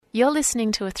You're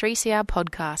listening to a 3CR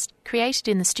podcast created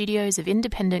in the studios of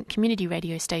independent community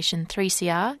radio station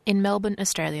 3CR in Melbourne,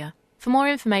 Australia. For more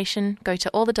information, go to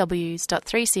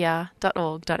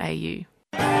allthews.3cr.org.au.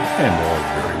 And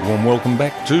a very warm welcome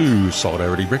back to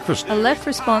Solidarity Breakfast. A left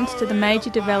response to the major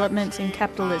developments in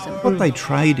capitalism. What they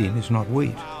trade in is not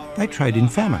wheat. They trade in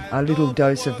famine. A little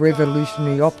dose of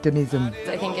revolutionary optimism.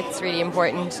 I think it's really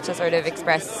important to sort of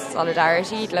express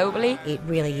solidarity globally. It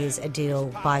really is a deal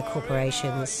by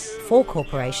corporations, for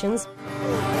corporations.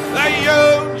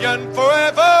 The union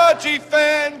forever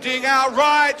defending our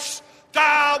rights.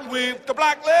 Down with the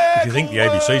black leg. If you think the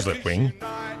ABC's left wing,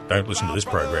 don't listen to this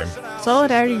program.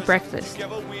 Solidarity Breakfast,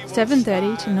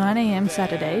 7:30 to 9am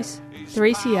Saturdays,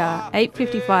 3CR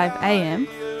 8:55 AM,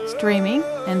 streaming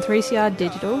and 3CR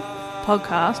digital,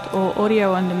 podcast or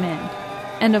audio on demand.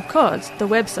 And of course, the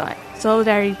website,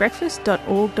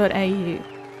 solidaritybreakfast.org.au.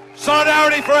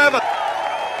 Solidarity forever.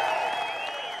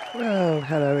 Well,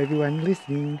 hello everyone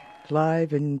listening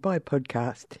live and by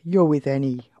podcast. You're with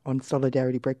Annie on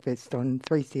Solidarity Breakfast on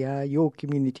 3CR, your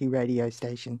community radio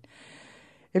station.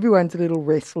 Everyone's a little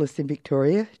restless in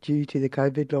Victoria due to the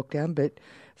COVID lockdown, but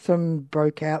some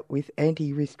broke out with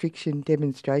anti-restriction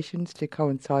demonstrations to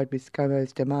coincide with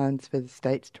ScoMo's demands for the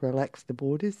states to relax the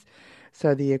borders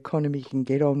so the economy can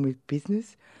get on with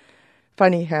business.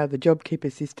 Funny how the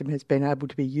JobKeeper system has been able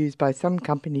to be used by some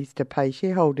companies to pay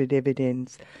shareholder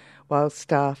dividends while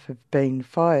staff have been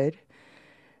fired,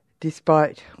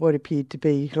 despite what appeared to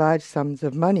be large sums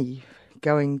of money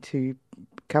going to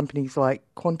companies like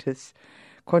Qantas.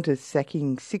 Qantas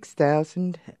sacking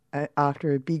 6,000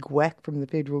 after a big whack from the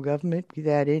federal government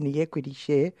without any equity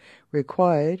share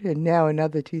required, and now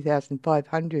another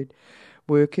 2,500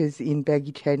 workers in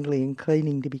baggage handling and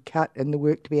cleaning to be cut and the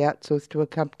work to be outsourced to a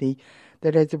company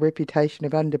that has a reputation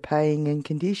of underpaying and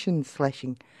conditions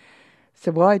slashing.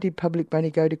 So why did public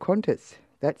money go to Qantas?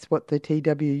 That's what the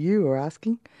TWU are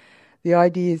asking. The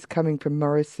ideas coming from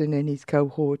Morrison and his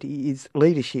cohort is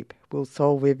leadership will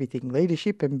solve everything.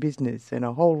 Leadership and business, and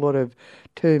a whole lot of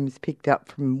terms picked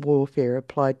up from warfare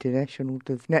applied to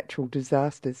natural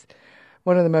disasters.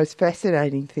 One of the most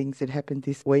fascinating things that happened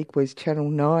this week was Channel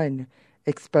 9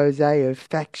 expose of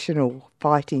factional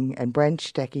fighting and branch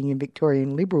stacking in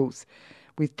Victorian Liberals,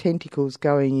 with tentacles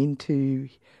going into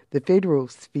the federal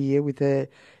sphere with a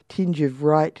tinge of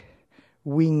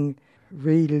right-wing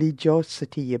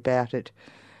religiosity about it.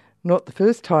 Not the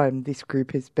first time this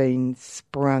group has been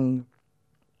sprung,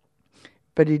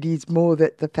 but it is more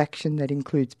that the faction that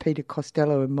includes Peter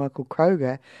Costello and Michael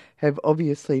Kroger have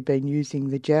obviously been using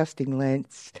the jousting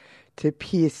lance to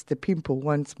pierce the pimple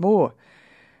once more.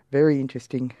 Very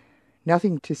interesting.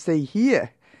 Nothing to see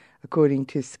here, according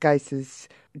to Skase's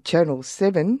Channel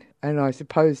 7, and I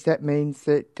suppose that means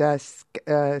that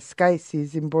Skase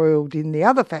is embroiled in the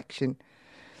other faction.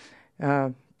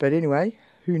 But anyway,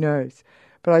 who knows?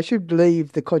 But I should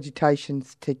leave the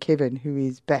cogitations to Kevin, who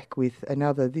is back with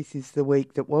another This Is the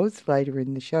Week That Was later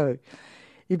in the show.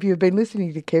 If you've been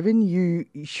listening to Kevin, you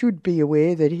should be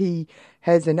aware that he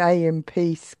has an AMP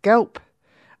scalp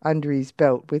under his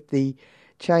belt with the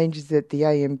changes that the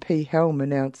AMP helm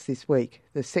announced this week.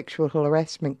 The sexual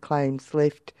harassment claims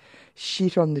left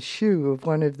shit on the shoe of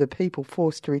one of the people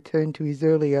forced to return to his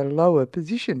earlier lower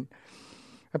position.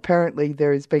 Apparently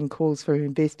there has been calls for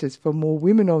investors for more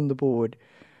women on the board.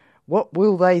 What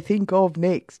will they think of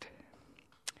next?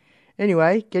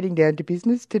 Anyway, getting down to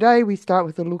business, today we start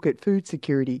with a look at food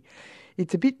security.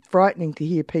 It's a bit frightening to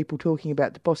hear people talking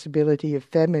about the possibility of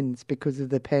famines because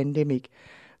of the pandemic.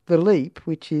 The LEAP,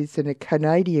 which is a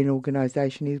Canadian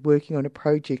organisation, is working on a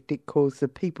project it calls the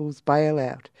People's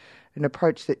Bailout, an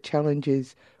approach that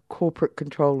challenges corporate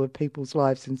control of people's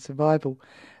lives and survival.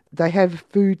 They have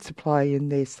food supply in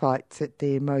their sights at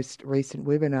their most recent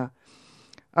webinar.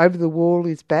 Over the Wall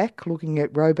is back, looking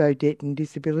at robo-debt and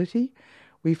disability.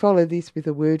 We follow this with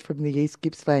a word from the East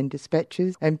Gippsland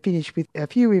Dispatches and finish with a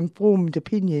few informed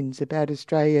opinions about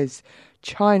Australia's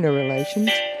China relations.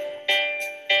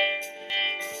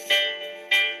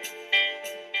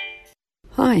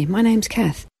 Hi, my name's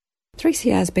Kath.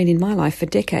 3CR has been in my life for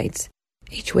decades.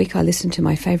 Each week I listen to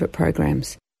my favourite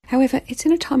programs. However, it's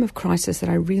in a time of crisis that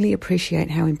I really appreciate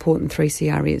how important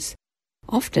 3CR is.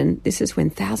 Often, this is when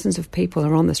thousands of people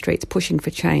are on the streets pushing for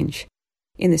change.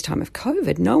 In this time of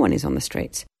COVID, no one is on the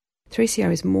streets.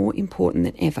 3CR is more important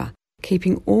than ever,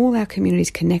 keeping all our communities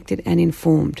connected and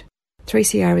informed.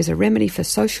 3CR is a remedy for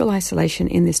social isolation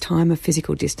in this time of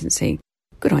physical distancing.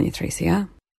 Good on you, 3CR.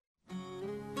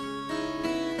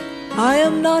 I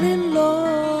am not in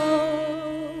love,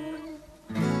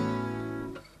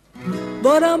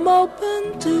 but I'm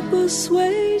open to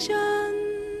persuasion.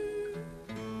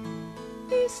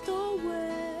 east or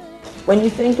west. When you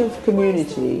think of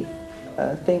community,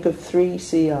 think of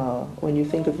 3CR. When you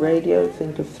think of radio,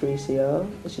 think of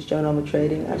 3CR. This is Joan Armour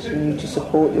Trading asking you to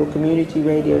support your community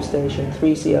radio station,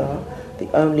 3CR,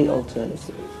 the only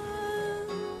alternative.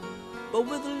 But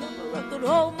with a love, I could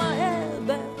hold my head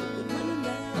back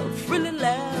and really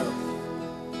laugh.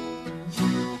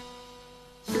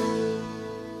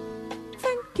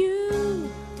 Thank you.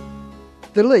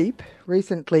 The Leap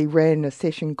recently ran a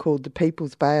session called the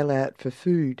People's Bailout for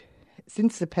Food.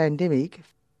 Since the pandemic,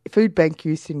 food bank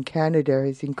use in Canada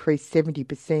has increased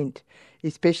 70%,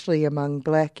 especially among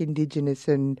Black, Indigenous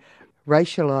and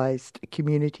racialised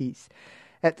communities.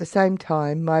 At the same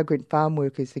time, migrant farm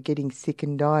workers are getting sick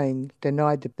and dying,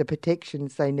 denied the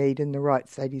protections they need and the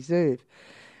rights they deserve.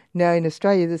 Now, in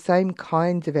Australia, the same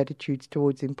kinds of attitudes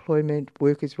towards employment,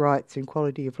 workers' rights and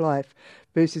quality of life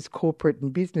versus corporate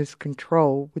and business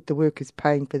control with the workers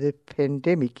paying for the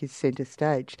pandemic is centre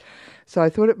stage. So I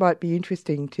thought it might be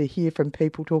interesting to hear from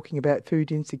people talking about food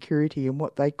insecurity and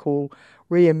what they call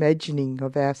reimagining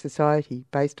of our society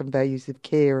based on values of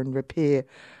care and repair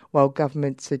while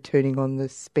governments are turning on the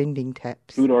spending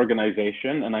taps. Food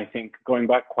organization, and I think going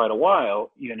back quite a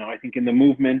while, I think in the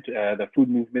movement, the food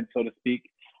movement, so to speak,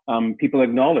 people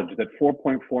acknowledge that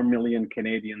 4.4 million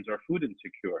Canadians are food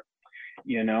insecure,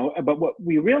 but what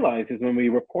we realize is when we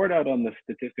report out on the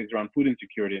statistics around food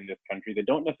insecurity in this country, they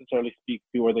don't necessarily speak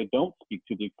to, or they don't speak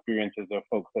to the experiences of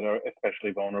folks that are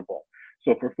especially vulnerable.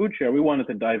 So for Food Share, we wanted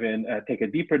to dive in, take a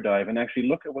deeper dive and actually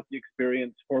look at what the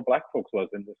experience for Black folks was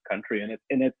in this country.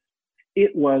 And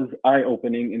it was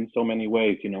eye-opening in so many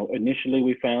ways. Initially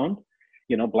we found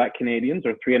Black Canadians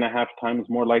are 3.5 times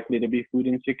more likely to be food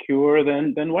insecure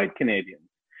than white Canadians.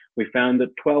 We found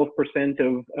that 12%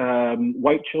 of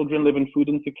white children live in food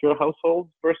insecure households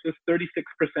versus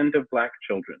 36% of Black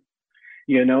children.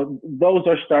 Those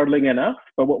are startling enough,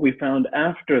 but what we found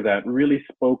after that really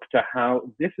spoke to how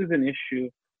this is an issue.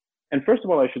 And first of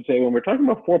all, I should say, when we're talking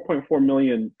about 4.4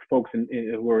 million folks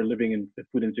who are living in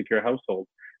food insecure households,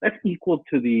 that's equal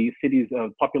to the cities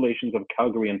of populations of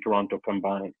Calgary and Toronto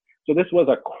combined. So this was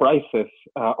a crisis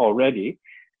already,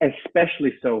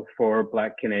 especially so for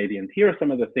Black Canadians. Here are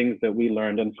some of the things that we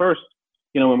learned. And first,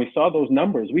 when we saw those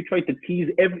numbers, we tried to tease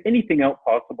anything out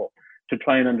possible to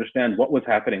try and understand what was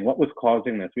happening, what was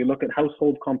causing this. We looked at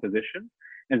household composition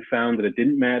and found that it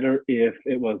didn't matter if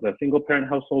it was a single parent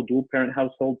household, dual parent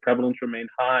household, prevalence remained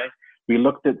high. We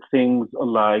looked at things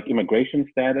like immigration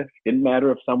status. Didn't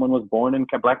matter if someone was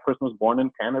Black person was born in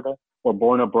Canada or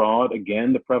born abroad.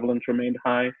 Again, the prevalence remained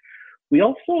high. We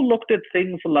also looked at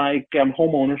things like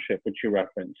home ownership, which you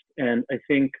referenced. And I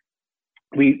think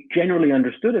we generally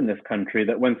understood in this country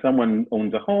that when someone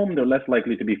owns a home, they're less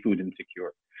likely to be food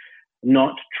insecure.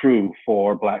 Not true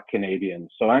for Black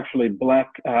Canadians. So actually, Black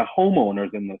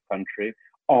homeowners in this country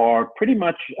are pretty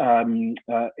much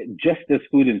just as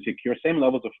food insecure, same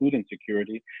levels of food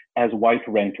insecurity as white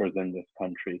renters in this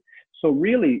country. So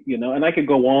really, and I could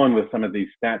go on with some of these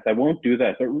stats, I won't do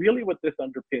that, but really what this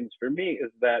underpins for me is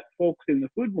that folks in the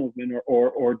food movement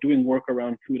or doing work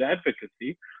around food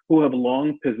advocacy who have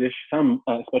long positioned, some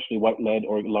especially white-led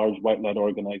or large white-led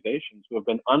organizations who have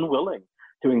been unwilling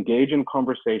to engage in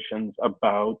conversations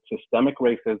about systemic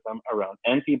racism, around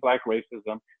anti-Black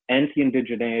racism,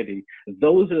 anti-indigeneity.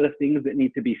 Those are the things that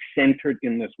need to be centered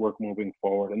in this work moving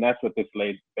forward. And that's what this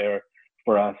laid bare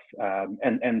for us.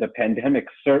 And the pandemic,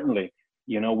 certainly,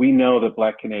 we know that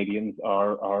Black Canadians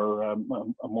are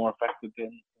more affected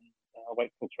than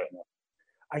white folks right now.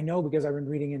 I know because I've been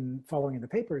reading and following in the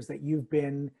papers that you've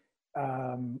been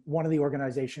one of the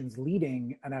organizations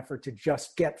leading an effort to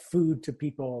just get food to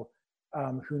people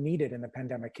who need it in the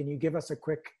pandemic. Can you give us a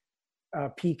quick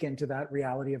peek into that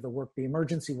reality of the work, the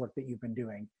emergency work that you've been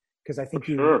doing? Because I think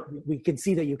we can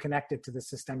see that you connect it to the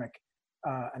systemic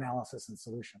analysis and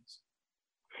solutions.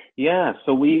 Yeah,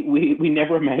 so we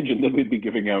never imagined that we'd be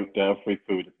giving out free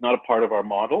food. It's not a part of our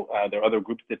model. There are other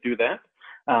groups that do that.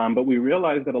 But we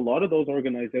realized that a lot of those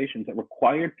organizations that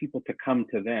required people to come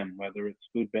to them, whether it's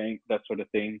food banks, that sort of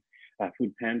thing,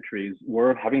 food pantries,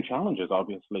 were having challenges,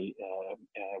 obviously,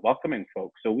 welcoming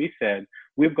folks. So we said,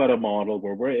 we've got a model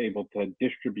where we're able to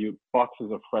distribute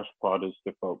boxes of fresh produce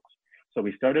to folks. So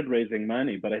we started raising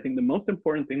money. But I think the most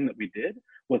important thing that we did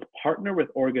was partner with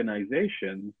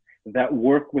organizations that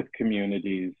work with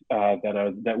communities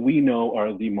that we know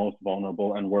are the most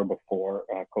vulnerable and were before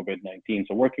COVID-19.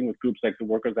 So working with groups like the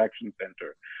Workers' Action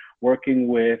Center, working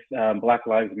with Black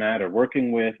Lives Matter,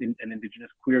 working with an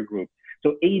Indigenous queer group.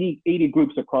 So 80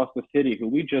 groups across the city who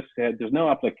we just said, there's no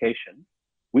application.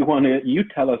 you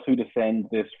tell us who to send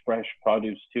this fresh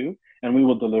produce to, and we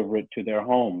will deliver it to their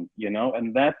home,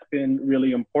 and that's been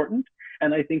really important.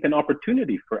 And I think an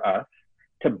opportunity for us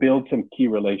to build some key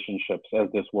relationships as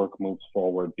this work moves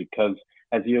forward, because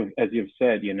as you've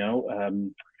said,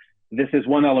 this is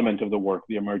one element of the work,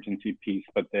 the emergency piece,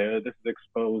 but this has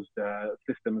exposed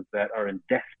systems that are in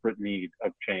desperate need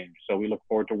of change. So we look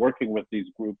forward to working with these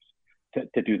groups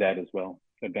to do that as well,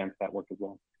 to advance that work as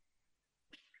well.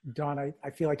 Don, I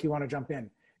feel like you want to jump in.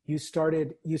 You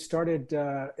started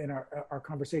in our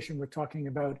conversation with talking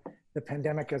about the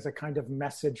pandemic as a kind of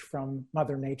message from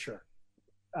Mother Nature.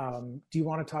 Do you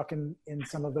want to talk in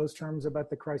some of those terms about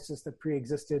the crisis that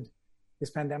pre-existed this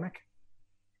pandemic?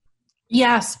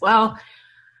 Yes. Well,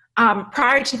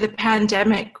 prior to the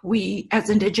pandemic, we as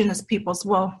Indigenous peoples,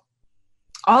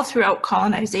 all throughout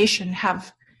colonization,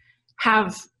 have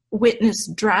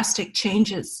witnessed drastic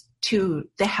changes to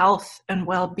the health and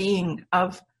well-being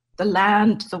of the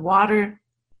land, the water,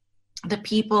 the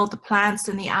people, the plants,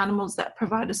 and the animals that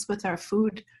provide us with our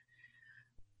food.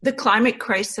 The climate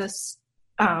crisis,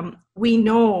 we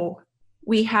know,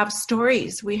 we have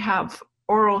stories, we have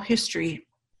oral history,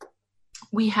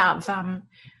 we have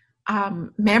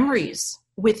memories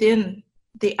within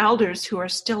the elders who are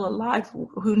still alive,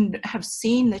 who have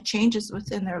seen the changes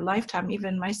within their lifetime.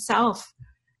 Even myself,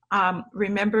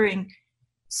 remembering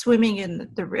swimming in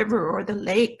the river or the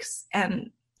lakes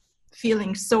and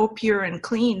feeling so pure and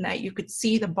clean that you could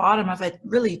see the bottom of a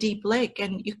really deep lake,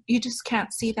 and you just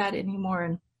can't see that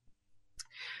anymore.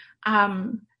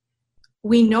 And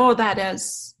we know that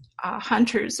as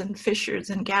hunters and fishers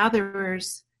and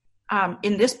gatherers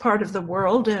in this part of the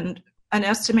world, and an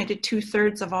estimated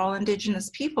 2/3 of all Indigenous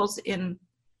peoples in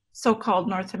so-called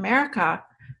North America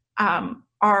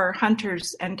are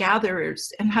hunters and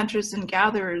gatherers, and hunters and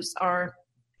gatherers are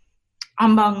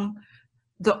among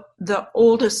the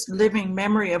oldest living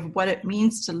memory of what it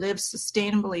means to live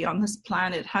sustainably on this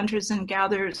planet. Hunters and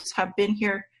gatherers have been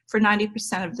here for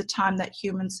 90% of the time that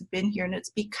humans have been here, and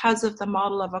it's because of the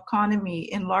model of economy,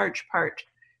 in large part,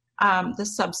 the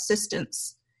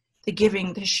subsistence, the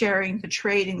giving, the sharing, the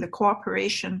trading, the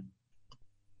cooperation.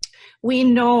 We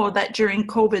know that during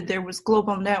COVID, there was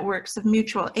global networks of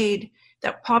mutual aid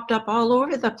that popped up all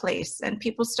over the place, and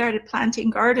people started planting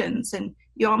gardens, and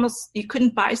you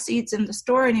couldn't buy seeds in the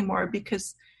store anymore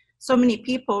because so many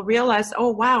people realized,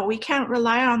 oh wow, we can't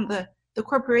rely on the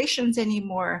corporations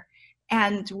anymore,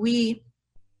 and we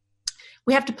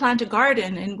have to plant a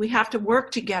garden, and we have to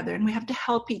work together, and we have to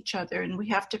help each other, and we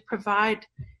have to provide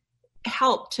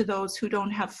help to those who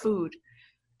don't have food.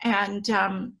 And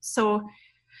so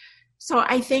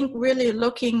I think really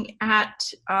looking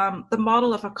at the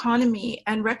model of economy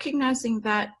and recognizing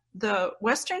that the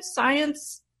Western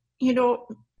science,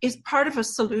 is part of a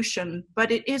solution,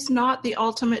 but it is not the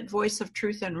ultimate voice of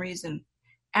truth and reason.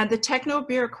 And the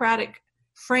techno-bureaucratic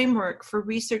framework for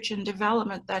research and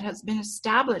development that has been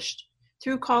established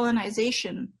through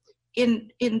colonization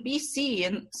in BC,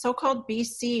 in so-called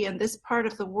BC, in this part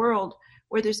of the world,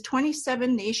 where there's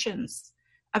 27 nations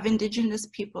of Indigenous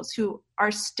peoples who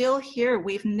are still here.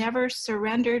 We've never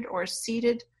surrendered or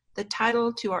ceded the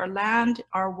title to our land,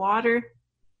 our water.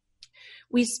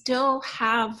 We still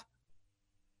have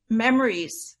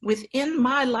memories within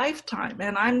my lifetime,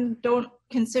 and I don't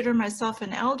consider myself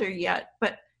an elder yet,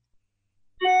 but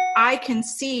I can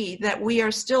see that we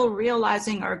are still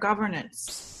realizing our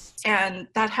governance, and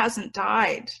that hasn't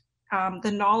died.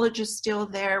 The knowledge is still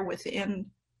there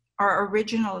within our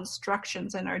original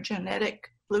instructions and our genetic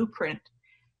blueprint.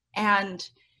 And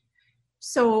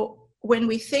so when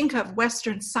we think of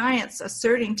Western science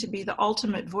asserting to be the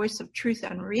ultimate voice of truth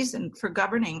and reason for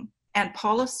governing and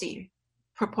policy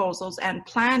proposals and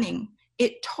planning,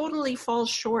 it totally falls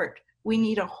short. We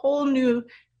need a whole new,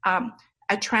 a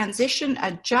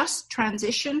just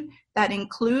transition that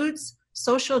includes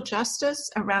social justice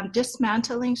around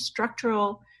dismantling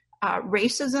structural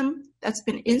racism that's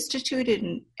been instituted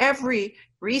in every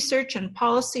research and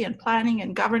policy and planning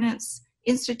and governance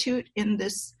institute in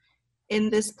this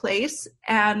place,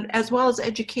 and as well as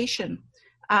education.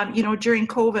 During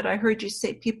COVID, I heard you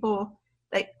say people,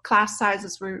 like class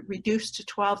sizes were reduced to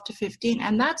 12 to 15,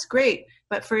 and that's great.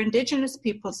 But for Indigenous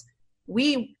peoples,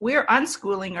 we're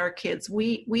unschooling our kids.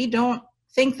 We don't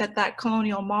think that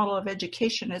colonial model of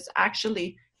education is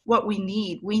actually what we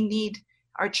need. We need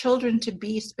our children to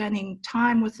be spending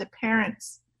time with the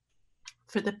parents,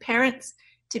 for the parents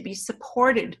to be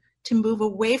supported, to move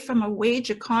away from a wage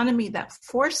economy that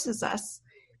forces us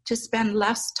to spend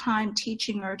less time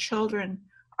teaching our children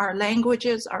our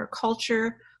languages, our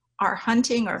culture, our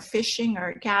hunting, our fishing,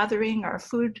 our gathering, our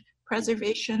food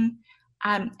preservation,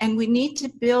 And we need to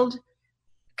build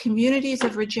communities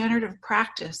of regenerative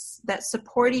practice that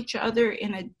support each other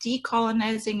in a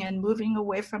decolonizing and moving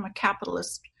away from a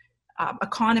capitalist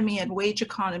economy and wage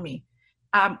economy.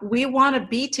 We want to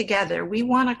be together. We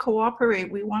want to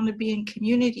cooperate. We want to be in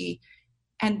community.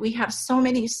 And we have so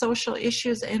many social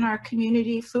issues in our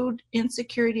community. Food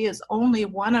insecurity is only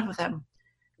one of them.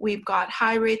 We've got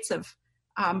high rates of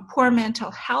poor mental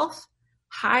health,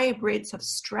 high rates of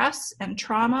stress and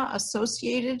trauma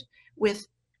associated with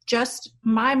just,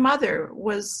 my mother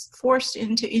was forced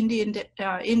into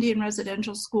Indian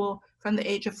residential school from the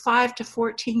age of 5 to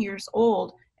 14 years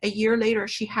old. A year later,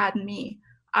 she had me.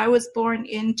 I was born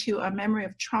into a memory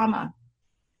of trauma,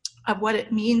 of what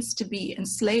it means to be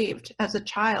enslaved as a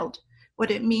child,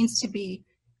 what it means to be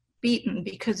beaten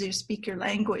because you speak your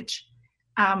language.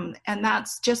 And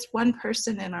that's just one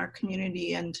person in our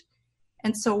community. And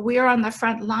so we're on the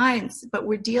front lines, but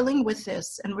we're dealing with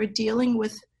this, and we're dealing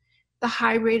with the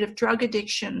high rate of drug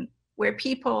addiction, where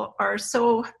people are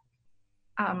so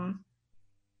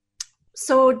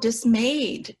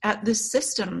dismayed at this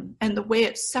system and the way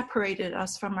it's separated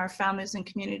us from our families and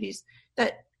communities,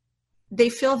 that they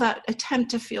feel that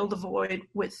attempt to fill the void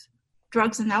with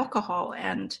drugs and alcohol,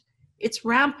 and it's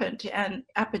rampant and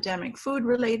epidemic.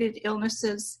 Food-related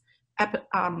illnesses,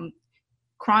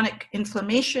 chronic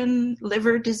inflammation,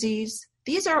 liver disease,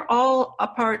 these are all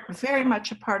very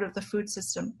much a part of the food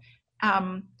system.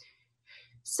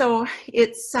 So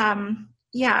it's,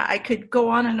 I could go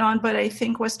on and on, but I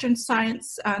think Western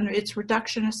science and its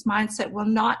reductionist mindset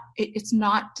it's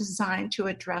not designed to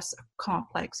address a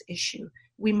complex issue.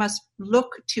 We must look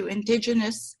to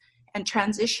Indigenous and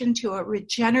transition to a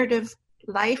regenerative,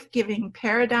 life-giving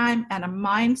paradigm and a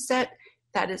mindset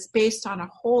that is based on a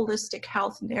holistic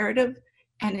health narrative.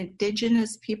 And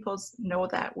Indigenous peoples know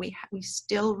that. We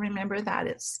still remember that.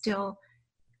 It's still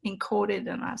encoded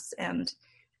in us.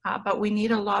 But we need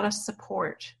a lot of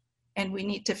support. And we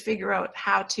need to figure out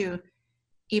how to,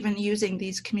 even using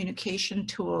these communication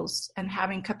tools and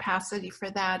having capacity for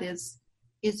that is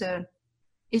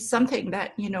something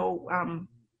that,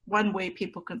 one way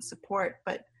people can support.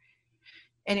 But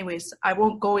anyways, I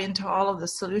won't go into all of the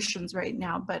solutions right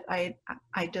now, but I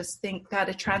just think that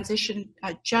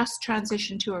a just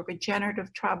transition to a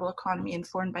regenerative tribal economy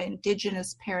informed by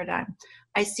Indigenous paradigm.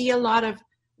 I see a lot of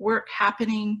work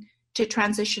happening to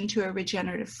transition to a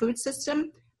regenerative food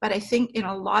system, but I think in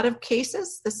a lot of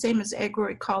cases, the same as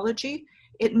agroecology,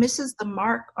 it misses the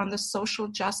mark on the social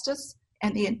justice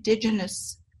and the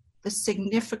Indigenous, the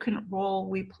significant role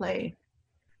we play.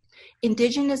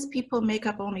 Indigenous people make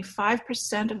up only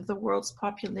 5% of the world's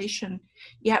population,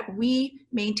 yet we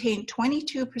maintain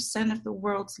 22% of the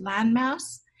world's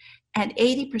landmass and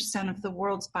 80% of the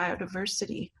world's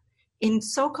biodiversity. In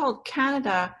so-called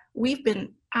Canada, we've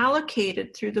been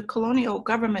allocated through the colonial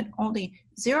government only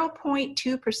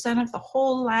 0.2% of the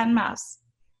whole landmass.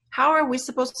 How are we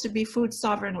supposed to be food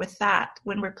sovereign with that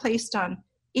when we're placed on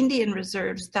Indian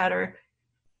reserves that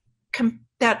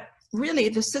really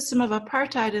the system of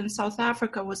apartheid in South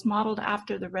Africa was modeled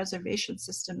after the reservation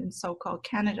system in so-called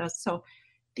Canada? So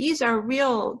these are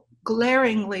real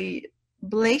glaringly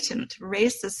blatant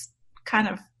racist kind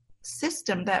of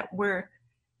system that we're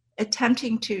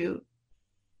attempting to,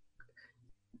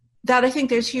 that I think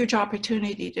there's huge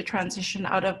opportunity to transition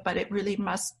out of, but it really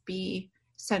must be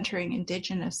centering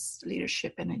Indigenous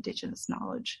leadership and Indigenous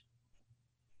knowledge.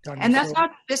 And that's not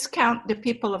to discount the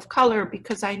people of color,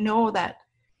 because I know that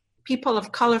people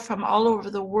of color from all over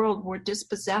the world were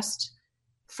dispossessed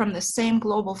from the same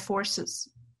global forces.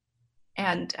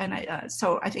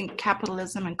 So I think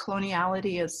capitalism and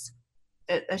coloniality is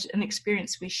an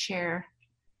experience we share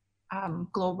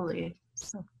globally.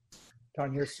 So.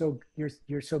 Don,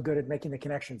 you're so good at making the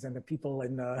connections, and the people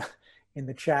in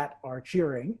the chat are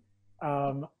cheering.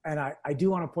 And I do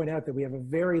want to point out that we have a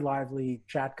very lively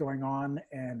chat going on,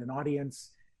 and an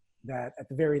audience that at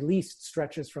the very least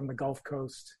stretches from the Gulf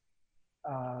Coast,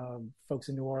 folks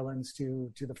in New Orleans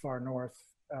to the far north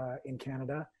in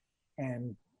Canada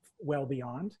and well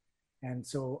beyond. And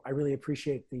so I really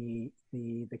appreciate the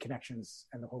connections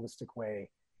and the holistic way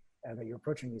that you're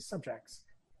approaching these subjects.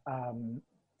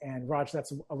 And Raj,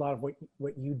 that's a lot of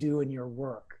what you do in your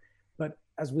work. But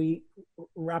as we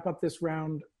wrap up this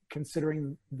round,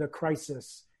 considering the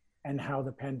crisis and how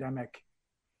the pandemic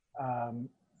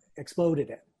exploded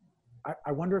it,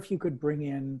 I wonder if you could bring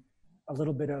in a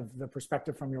little bit of the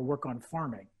perspective from your work on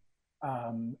farming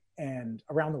and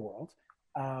around the world.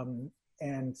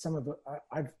 And some of the,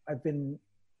 I've been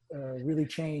really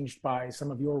changed by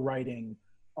some of your writing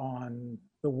on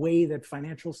the way that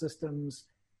financial systems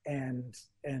and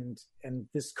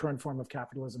this current form of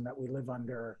capitalism that we live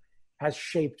under has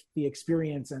shaped the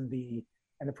experience and the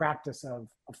practice of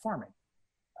farming.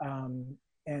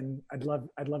 And I'd love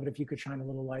it if you could shine a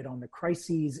little light on the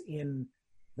crises in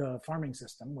the farming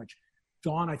system, which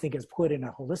Dawn, I think, has put in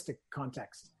a holistic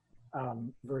context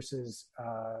versus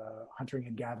hunting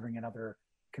and gathering and other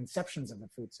conceptions of the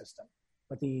food system.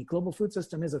 But the global food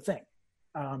system is a thing.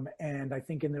 And I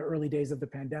think in the early days of the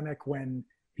pandemic, when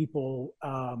people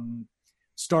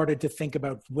started to think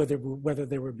about whether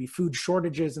there would be food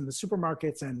shortages in the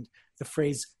supermarkets, and the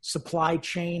phrase supply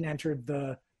chain entered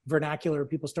the vernacular,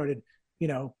 people started,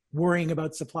 worrying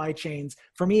about supply chains.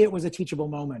 For me, it was a teachable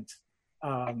moment.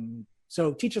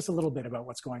 So teach us a little bit about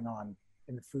what's going on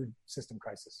in the food system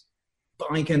crisis.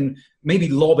 I can maybe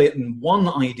lob it in one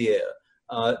idea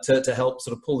to help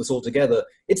sort of pull this all together.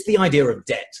 It's the idea of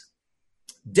debt.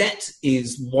 Debt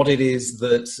is what it is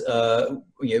that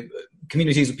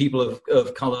communities of people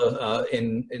of color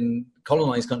in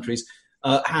colonized countries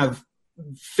have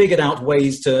figured out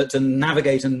ways to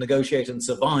navigate and negotiate and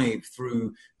survive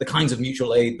through the kinds of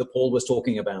mutual aid that Paul was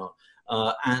talking about.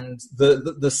 And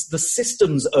the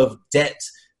systems of debt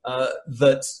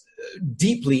that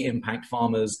deeply impact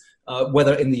farmers,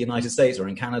 whether in the United States or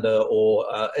in Canada or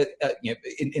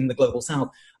in the global South,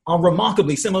 are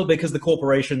remarkably similar because the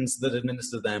corporations that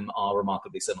administer them are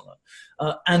remarkably similar.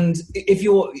 And if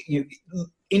you're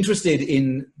interested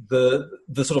in the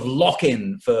sort of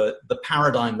lock-in for the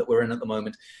paradigm that we're in at the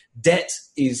moment, debt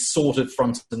is sort of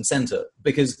front and center,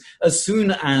 because as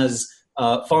soon as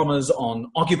farmers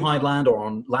on occupied land or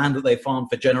on land that they've farmed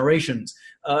for generations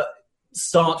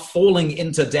start falling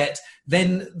into debt,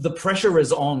 then the pressure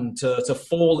is on to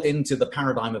fall into the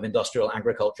paradigm of industrial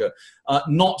agriculture,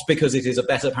 not because it is a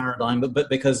better paradigm, but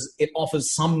because it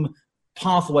offers some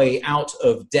pathway out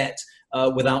of debt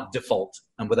without default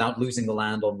and without losing the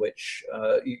land on which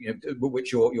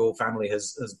which your family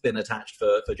has been attached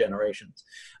for generations.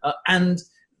 And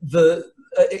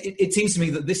it seems to me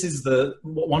that this is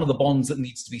one of the bonds that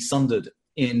needs to be sundered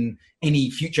in any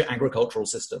future agricultural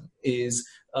system, is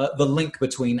the link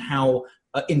between how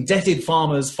indebted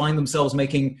farmers find themselves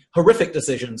making horrific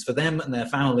decisions for them and their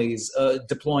families,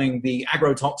 deploying the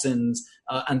agrotoxins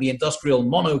and the industrial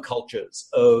monocultures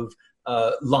of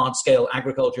large-scale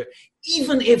agriculture,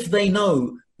 even if they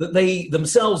know that they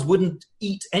themselves wouldn't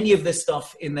eat any of this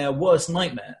stuff in their worst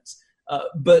nightmares.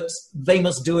 But they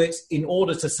must do it in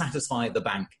order to satisfy the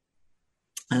bank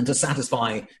and to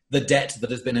satisfy the debt that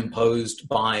has been imposed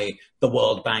by the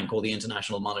World Bank or the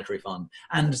International Monetary Fund,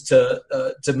 and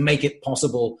to make it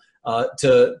possible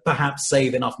to perhaps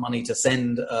save enough money to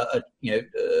send a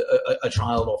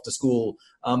child off to school.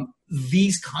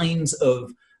 These kinds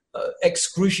of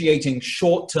excruciating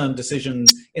short-term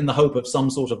decisions in the hope of some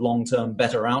sort of long-term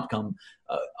better outcome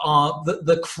are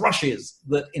the crushes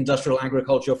that industrial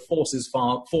agriculture forces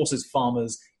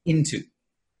farmers into.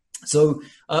 So,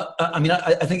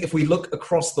 I think if we look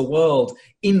across the world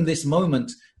in this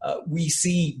moment, we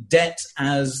see debt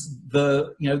as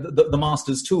the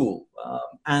master's tool,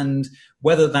 and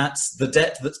whether that's the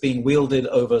debt that's being wielded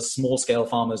over small-scale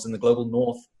farmers in the global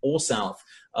north or south,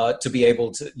 to be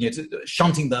able to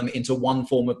shunting them into one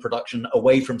form of production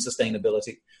away from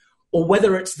sustainability, or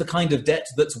whether it's the kind of debt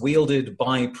that's wielded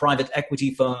by private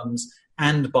equity firms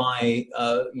and by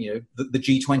the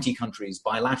G20 countries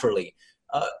bilaterally.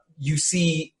 You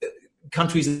see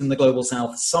countries in the global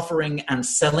south suffering and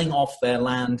selling off their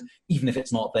land, even if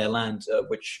it's not their land,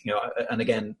 which, and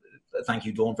again, thank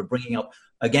you, Dawn, for bringing up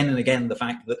again and again the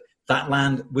fact that that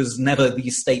land was never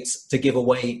these states to give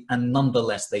away, and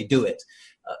nonetheless they do it.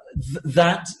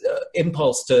 That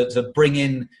impulse to bring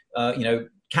in,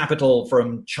 capital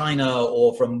from China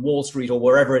or from Wall Street or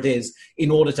wherever it is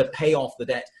in order to pay off the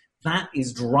debt, that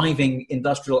is driving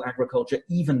industrial agriculture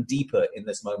even deeper in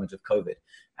this moment of COVID.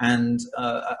 And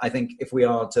I think if we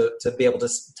are to be able to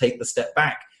take the step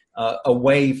back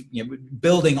away,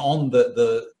 building on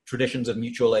the traditions of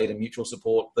mutual aid and mutual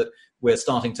support that we're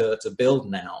starting to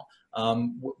build now,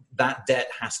 that debt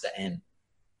has to end.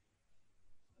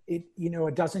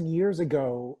 A dozen years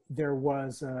ago, there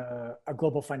was a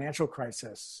global financial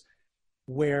crisis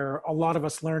where a lot of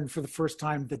us learned for the first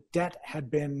time that debt had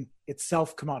been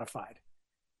itself commodified,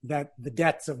 that the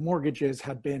debts of mortgages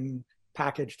had been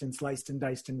packaged and sliced and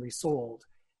diced and resold,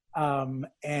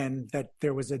 and that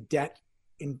there was a debt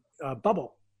in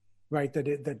bubble, right?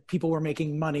 That people were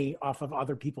making money off of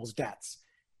other people's debts.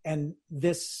 And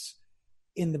this,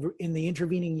 in the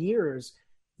intervening years,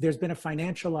 there's been a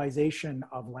financialization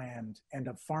of land and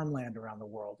of farmland around the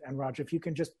world. And Raj, if you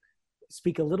can just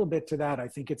speak a little bit to that, I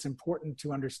think it's important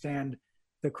to understand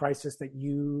the crisis that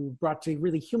you brought to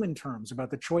really human terms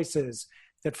about the choices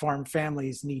that farm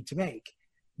families need to make.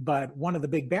 But one of the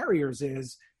big barriers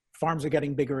is farms are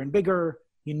getting bigger and bigger.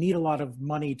 You need a lot of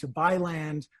money to buy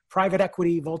land. Private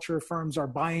equity vulture firms are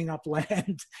buying up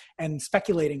land and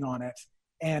speculating on it.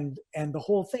 And the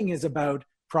whole thing is about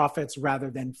profits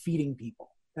rather than feeding people.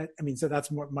 So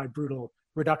that's more my brutal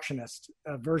reductionist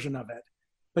version of it.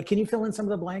 But can you fill in some of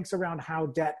the blanks around how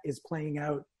debt is playing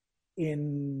out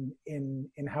in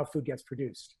how food gets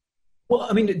produced? Well,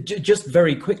 I mean, just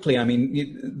very quickly, I mean,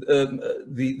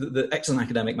 the excellent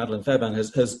academic Madeleine Fairbairn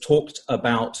has talked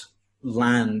about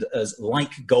land as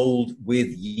like gold with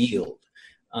yield.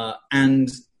 And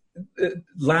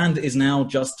land is now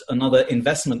just another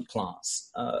investment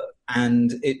class.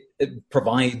 And it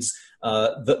provides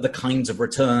the kinds of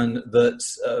return that,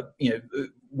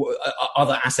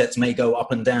 other assets may go up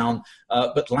and down,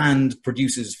 but land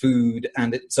produces food,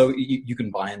 and so you can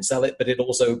buy and sell it, but it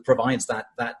also provides that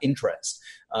interest.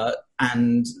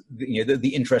 And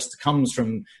the interest comes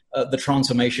from the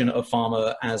transformation of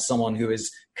farmer as someone who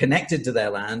is connected to their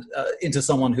land into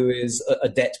someone who is a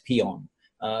debt peon.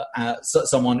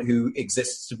 Someone who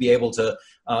exists to be able to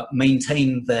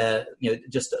maintain their,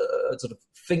 just a sort of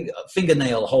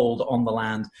fingernail hold on the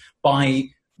land by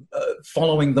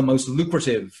following the most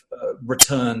lucrative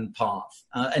return path.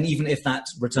 And even if that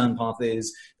return path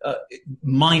is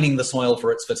mining the soil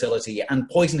for its fertility and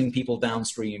poisoning people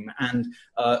downstream and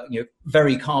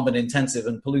very carbon intensive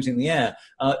and polluting the air,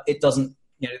 it doesn't,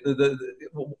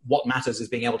 what matters is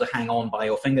being able to hang on by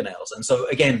your fingernails. And so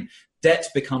again, debt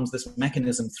becomes this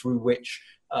mechanism through which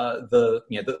the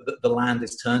land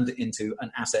is turned into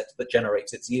an asset that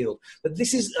generates its yield. But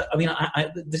this is,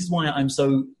 this is why I'm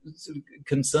so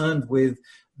concerned with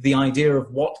the idea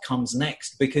of what comes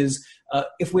next, because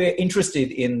if we're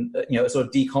interested in a sort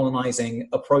of decolonizing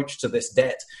approach to this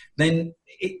debt, then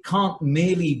it can't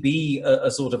merely be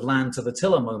a sort of land to the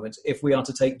tiller moment if we are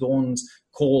to take Dawn's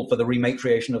call for the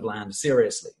rematriation of land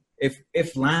seriously.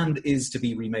 If land is to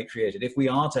be rematriated, if we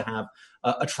are to have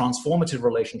a transformative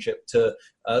relationship to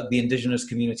the indigenous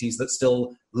communities that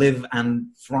still live and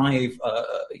thrive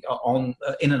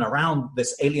in and around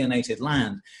this alienated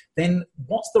land, then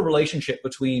what's the relationship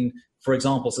between, for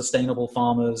example, sustainable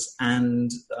farmers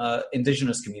and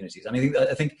indigenous communities?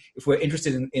 I think if we're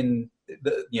interested in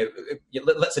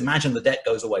let's imagine the debt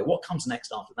goes away. What comes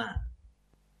next after that?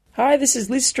 Hi, this is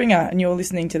Liz Stringer, and you're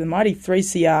listening to the Mighty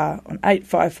 3CR on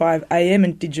 855 AM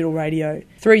and digital radio,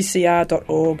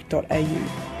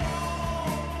 3cr.org.au.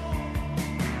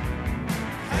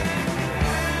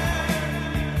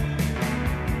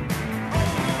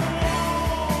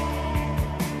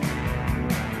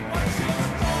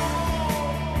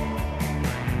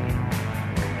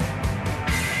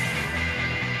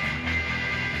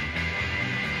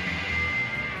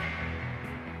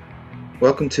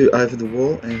 Welcome to Over the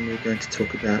Wall, and we're going to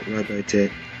talk about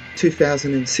robo-debt.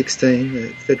 2016,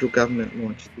 the federal government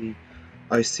launched the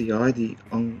OCI, the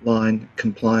Online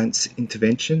Compliance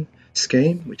Intervention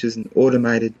Scheme, which is an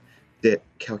automated debt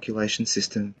calculation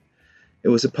system. It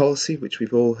was a policy which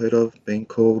we've all heard of being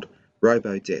called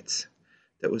robo-debts,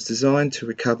 that was designed to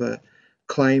recover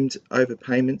claimed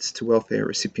overpayments to welfare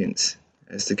recipients,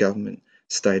 as the government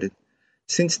stated.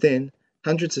 Since then,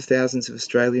 hundreds of thousands of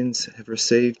Australians have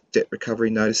received debt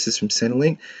recovery notices from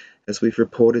Centrelink, as we've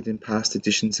reported in past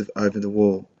editions of Over the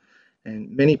Wall.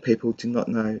 And many people do not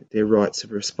know their rights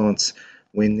of response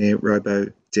when their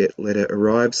robo-debt letter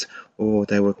arrives, or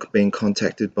they were being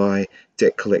contacted by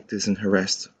debt collectors and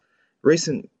harassed.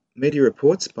 Recent media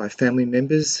reports by family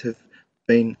members have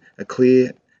been a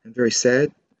clear and very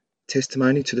sad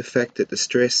testimony to the fact that the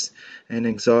stress and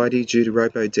anxiety due to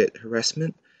robo-debt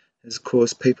harassment has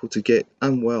caused people to get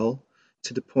unwell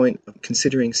to the point of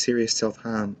considering serious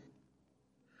self-harm.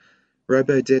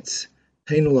 Robo-debts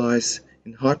penalise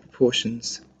in high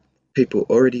proportions people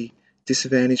already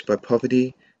disadvantaged by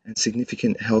poverty and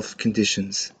significant health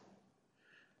conditions.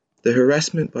 The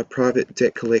harassment by private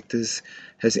debt collectors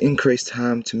has increased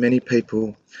harm to many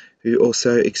people who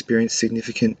also experience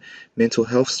significant mental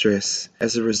health stress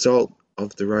as a result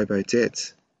of the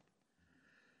robo-debts.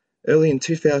 Early in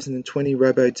 2020,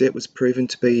 robo-debt was proven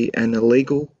to be an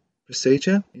illegal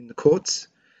procedure in the courts,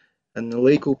 an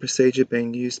illegal procedure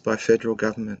being used by federal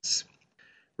governments.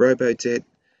 Robo-debt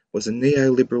was a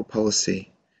neoliberal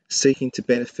policy seeking to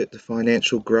benefit the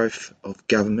financial growth of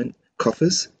government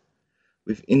coffers,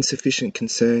 with insufficient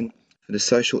concern for the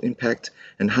social impact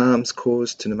and harms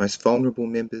caused to the most vulnerable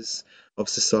members of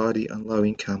society on low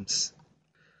incomes.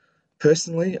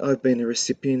 Personally, I've been a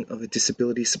recipient of a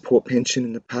disability support pension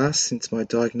in the past since my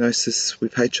diagnosis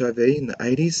with HIV in the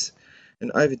 80s,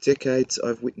 and over decades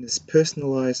I've witnessed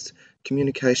personalised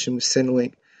communication with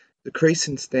Centrelink decrease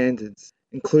in standards,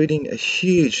 including a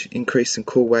huge increase in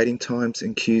call waiting times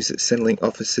and queues at Centrelink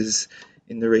offices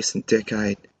in the recent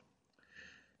decade.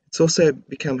 It's also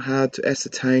become hard to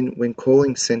ascertain when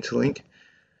calling Centrelink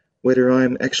whether I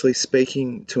am actually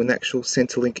speaking to an actual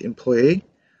Centrelink employee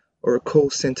or a call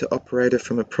centre operator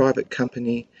from a private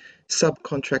company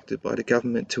subcontracted by the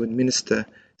government to administer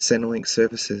Centrelink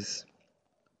services.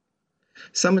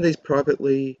 Some of these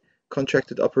privately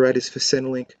contracted operators for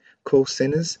Centrelink call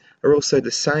centres are also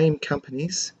the same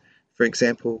companies, for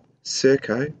example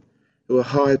Serco, who are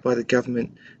hired by the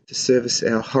government to service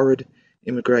our horrid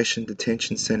immigration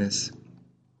detention centres.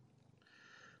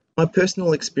 My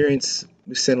personal experience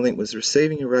with Centrelink was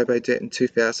receiving a robo-debt in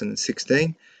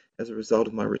 2016 as a result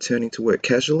of my returning to work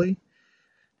casually,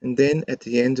 and then at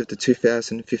the end of the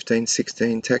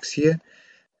 2015-16 tax year,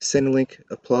 Centrelink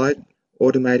applied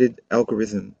automated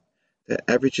algorithm that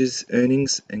averages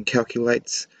earnings and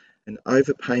calculates an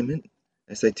overpayment,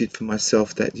 as they did for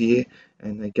myself that year,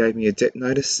 and they gave me a debt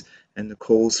notice and the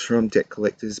calls from debt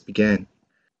collectors began.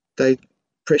 They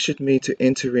pressured me to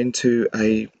enter into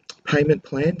a payment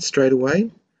plan straight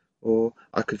away, or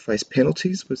I could face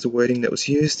penalties was the wording that was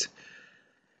used.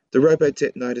 The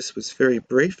robo-debt notice was very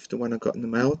brief, the one I got in the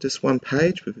mail, just one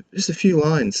page with just a few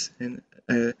lines and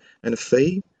a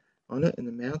fee on it, an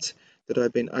amount that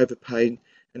I'd been overpaid,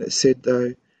 and it said,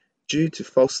 though, due to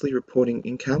falsely reporting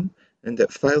income and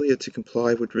that failure to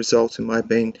comply would result in my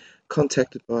being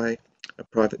contacted by a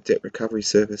private debt recovery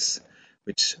service,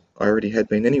 which I already had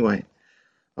been anyway.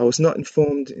 I was not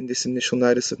informed in this initial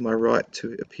notice of my right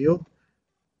to appeal,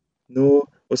 nor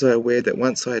was I aware that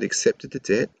once I had accepted the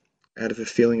debt, out of a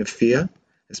feeling of fear,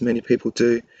 as many people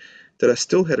do, that I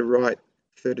still had a right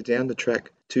further down the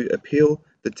track to appeal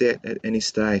the debt at any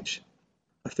stage.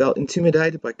 I felt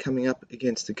intimidated by coming up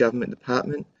against the government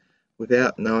department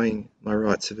without knowing my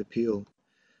rights of appeal.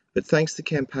 But thanks to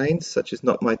campaigns such as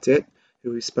Not My Debt,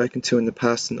 who we've spoken to in the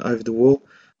past and Over the Wall,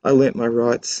 I learnt my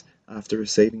rights after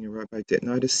receiving a robo-debt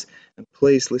notice. And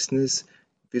please, listeners,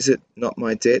 visit Not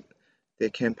My Debt, their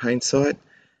campaign site,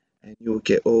 and you will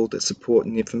get all the support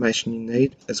and information you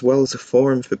need, as well as a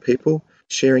forum for people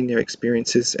sharing their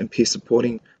experiences and peer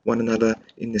supporting one another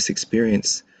in this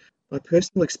experience. My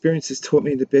personal experiences taught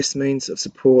me the best means of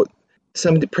support.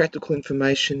 Some of the practical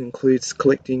information includes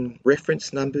collecting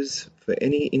reference numbers for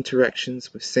any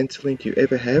interactions with Centrelink you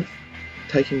ever have,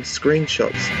 taking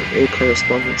screenshots of all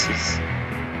correspondences.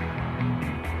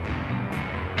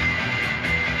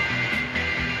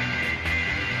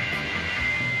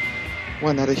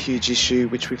 One other huge issue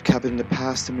which we've covered in the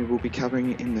past and we will be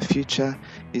covering in the future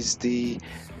is the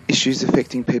issues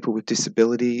affecting people with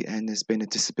disability, and there's been a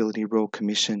Disability Royal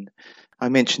Commission. I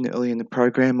mentioned earlier in the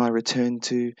program I returned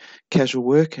to casual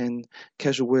work, and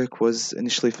casual work was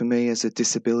initially for me as a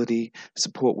disability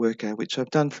support worker, which I've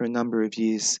done for a number of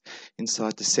years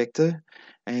inside the sector,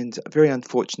 and very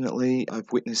unfortunately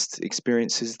I've witnessed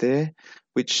experiences there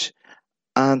which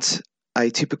aren't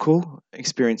atypical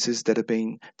experiences that are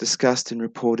being discussed and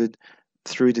reported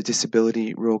through the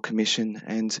Disability Royal Commission,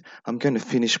 and I'm going to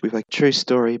finish with a true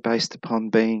story based upon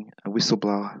being a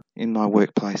whistleblower in my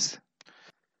workplace.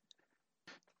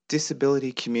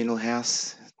 Disability Communal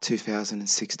House,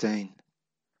 2016.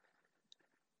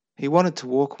 He wanted to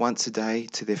walk once a day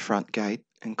to their front gate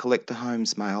and collect the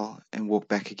home's mail and walk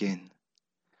back again.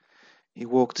 He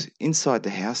walked inside the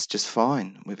house just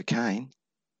fine with a cane.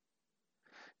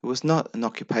 It was not an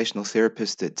occupational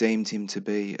therapist that deemed him to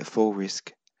be a fall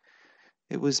risk.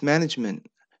 It was management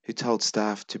who told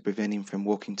staff to prevent him from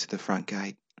walking to the front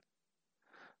gate.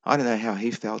 I don't know how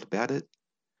he felt about it.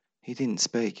 He didn't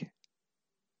speak.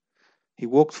 He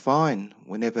walked fine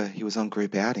whenever he was on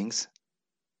group outings.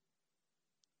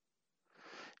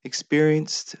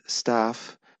 Experienced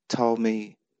staff told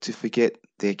me to forget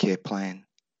their care plan.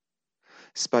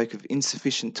 Spoke of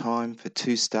insufficient time for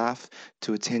 2 staff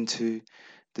to attend to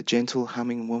the gentle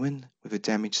humming woman with a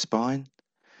damaged spine,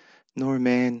 nor a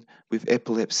man with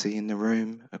epilepsy in the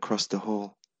room across the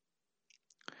hall.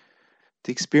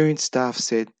 The experienced staff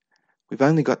said, "We've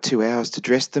only got 2 hours to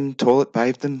dress them, toilet,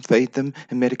 bathe them, feed them,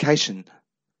 and medication."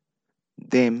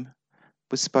 Them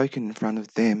was spoken in front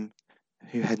of them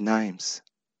who had names.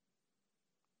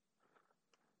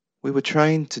 We were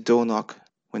trained to door knock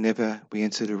whenever we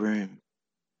entered a room.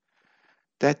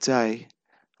 That day,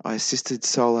 I assisted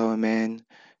solo a man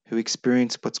who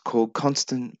experienced what's called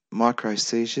constant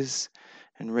micro-seizures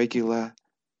and regular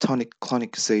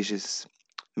tonic-clonic seizures,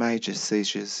 major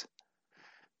seizures.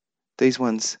 These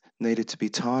ones needed to be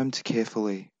timed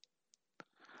carefully.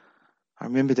 I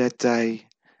remember that day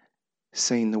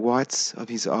seeing the whites of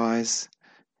his eyes,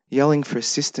 yelling for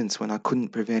assistance when I couldn't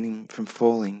prevent him from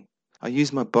falling. I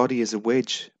used my body as a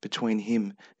wedge between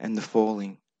him and the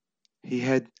falling. He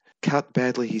had cut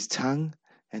badly his tongue,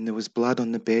 and there was blood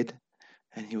on the bed,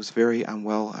 and he was very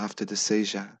unwell after the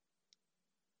seizure.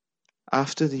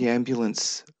 After the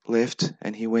ambulance left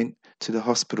and he went to the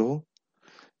hospital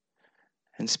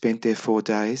and spent there 4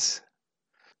 days,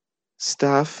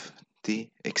 staff, the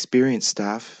experienced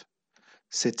staff,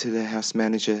 said to the house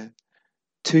manager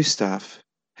 2 staff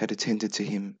had attended to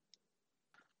him.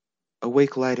 A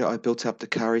week later, I built up the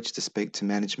courage to speak to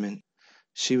management.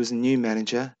 She was a new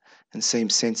manager and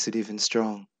seemed sensitive and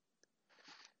strong.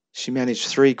 She managed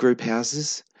 3 group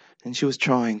houses and she was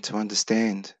trying to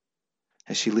understand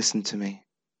as she listened to me.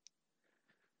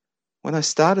 When I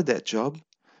started that job,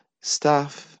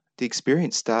 the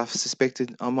experienced staff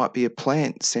suspected I might be a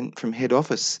plant sent from head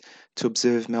office to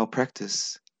observe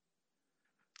malpractice.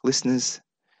 Listeners,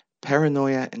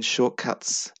 paranoia and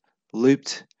shortcuts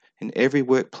looped in every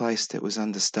workplace that was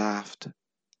understaffed.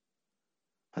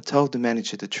 I told the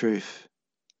manager the truth.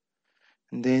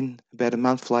 And then, about a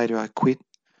month later, I quit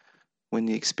when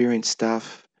the experienced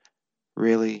staff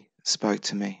really spoke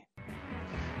to me.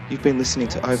 You've been listening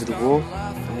to Over the Wall,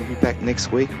 and we'll be back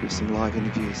next week with some live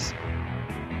interviews.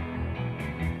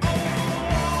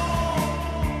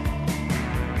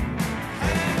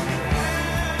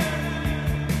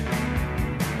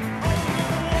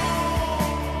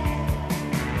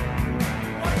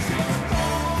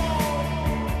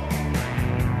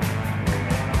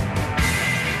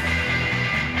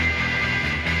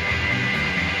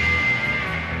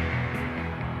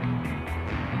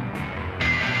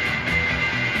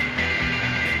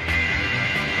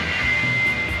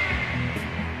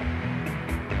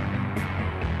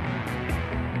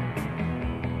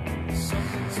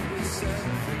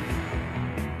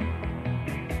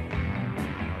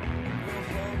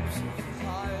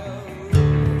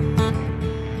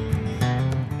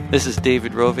 This is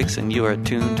David Rovics, and you are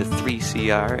tuned to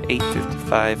 3CR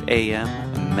 8:55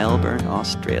 AM, Melbourne,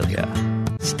 Australia.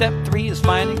 Step 3 is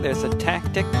finding there's a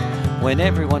tactic when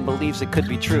everyone believes it could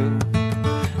be true.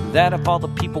 That if all the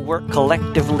people work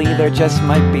collectively, there just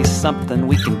might be something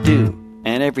we can do,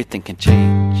 and everything can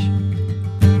change.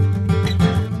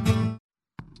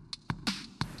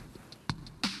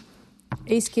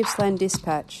 East Gippsland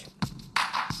Dispatch.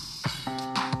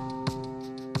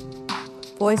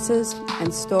 Voices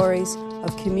and stories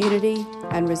of community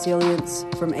and resilience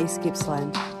from East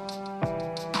Gippsland.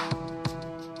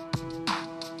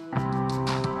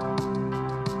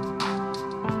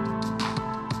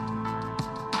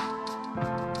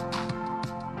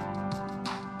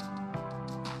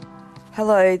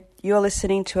 Hello, you're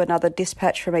listening to another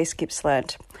dispatch from East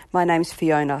Gippsland. My name's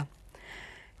Fiona.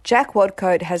 Jack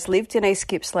Wadcote has lived in East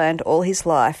Gippsland all his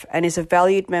life and is a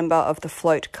valued member of the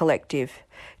Float Collective.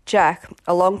 Jack,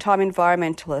 a long-time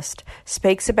environmentalist,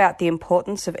 speaks about the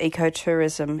importance of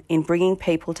ecotourism in bringing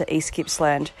people to East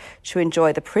Gippsland to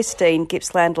enjoy the pristine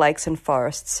Gippsland lakes and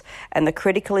forests and the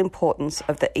critical importance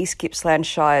of the East Gippsland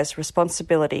Shire's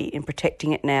responsibility in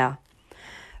protecting it now.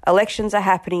 Elections are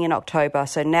happening in October,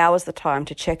 so now is the time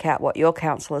to check out what your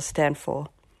councillors stand for.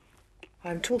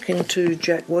 I'm talking to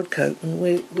Jack Wadcote, and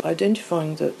we're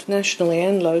identifying that nationally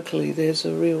and locally there's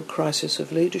a real crisis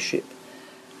of leadership.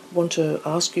 I want to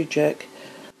ask you, Jack,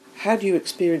 how do you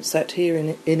experience that here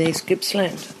in East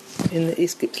Gippsland, in the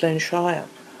East Gippsland Shire?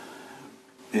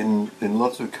 In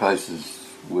lots of cases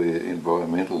where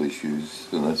environmental issues,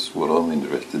 and that's what I'm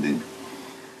interested in,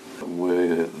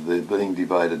 where they're being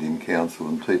debated in council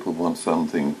and people want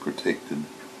something protected,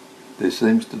 there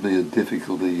seems to be a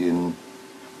difficulty in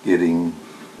getting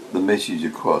the message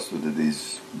across that it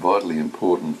is vitally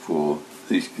important for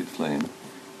East Gippsland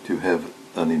to have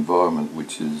an environment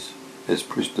which is as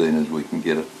pristine as we can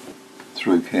get it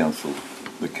through council.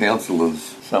 The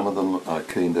councillors, some of them are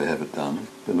keen to have it done,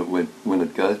 but when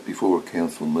it goes before a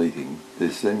council meeting,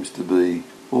 there seems to be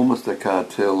almost a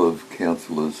cartel of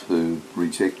councillors who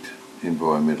reject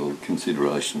environmental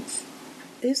considerations.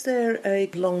 Is there a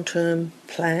long-term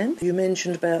plan? You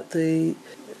mentioned about the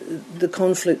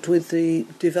conflict with the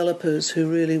developers who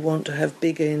really want to have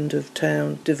big end of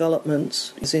town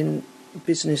developments, as in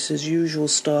business as usual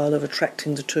style of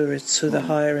attracting the tourists, who the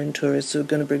higher end tourists who are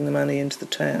going to bring the money into the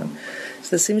town.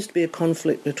 So there seems to be a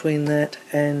conflict between that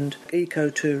and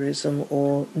ecotourism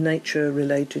or nature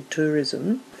related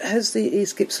tourism. Has the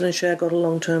East Gippsland Shire got a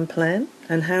long-term plan,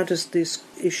 and how does this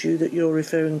issue that you're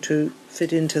referring to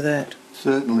fit into that?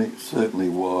 Certainly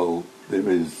while there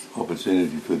is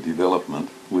opportunity for development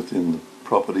within the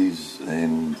properties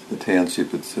and the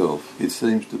township itself, it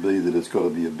seems to be that it's got to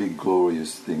be a big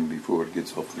glorious thing before it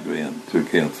gets off the ground to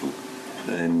council.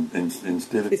 And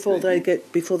instead of before they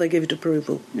give it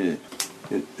approval. Yeah,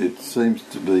 it seems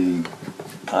to be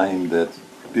aimed at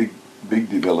big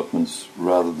developments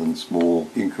rather than small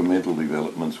incremental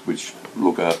developments which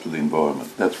look after the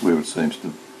environment. That's where it seems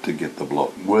to get the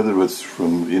block. Whether it's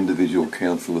from individual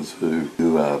councillors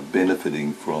who are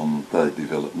benefiting from those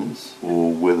developments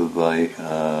or whether they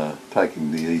are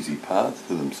taking the easy path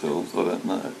for themselves, I don't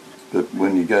know. But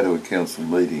when you go to a council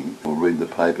meeting or read the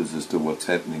papers as to what's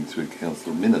happening through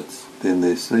council minutes, then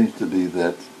there seems to be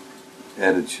that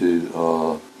attitude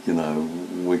of,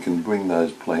 we can bring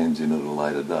those plans in at a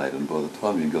later date, and by the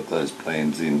time you've got those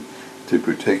plans in to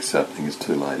protect something, it's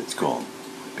too late, it's gone.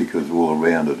 Because all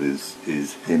around it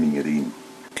is hemming it in.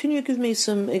 Can you give me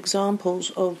some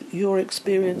examples of your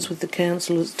experience with the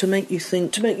councillors to make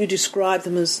you describe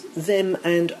them as them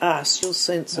and us, your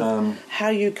sense of how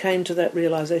you came to that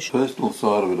realisation? Personal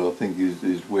side of it, I think,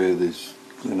 is where this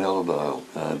Glenelladale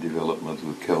development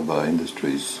with Kelbar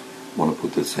Industries want to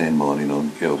put the sand mine in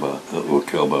on Kelbar, or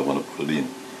Kelbar want to put it in.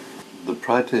 The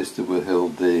protests that were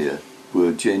held there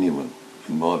were genuine.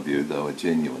 In my view, they were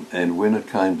genuine. And when it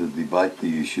came to debate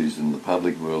the issues and the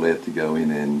public were allowed to go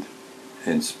in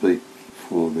and speak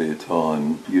for their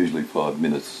time, usually 5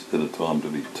 minutes at a time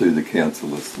to the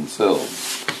councillors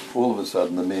themselves, all of a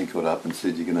sudden the mayor got up and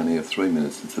said you can only have 3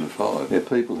 minutes instead of 5. Now,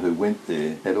 people who went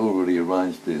there had already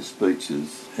arranged their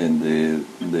speeches and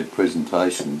their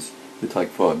presentations to take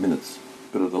 5 minutes.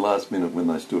 But at the last minute when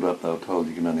they stood up, they were told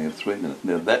you can only have 3 minutes.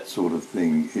 Now, that sort of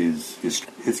thing it's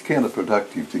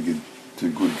counterproductive to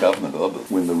good government of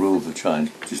it when the rules are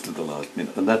changed just at the last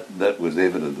minute. And that was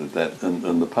evident of that.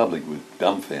 And the public was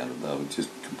dumbfounded. They were just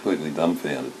completely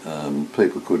dumbfounded.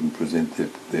 People couldn't present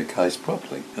their case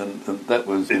properly. And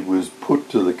it was put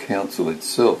to the council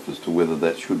itself as to whether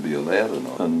that should be allowed or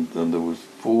not. And there was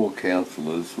 4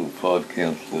 councillors or 5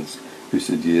 councillors who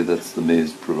said, yeah, that's the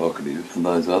mayor's prerogative. And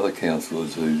those other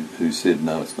councillors who said,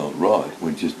 no, it's not right,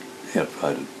 were just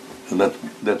outvoted. And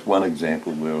that's one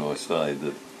example where I say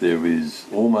that there is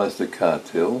almost a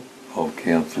cartel of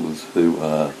councillors who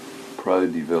are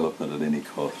pro-development at any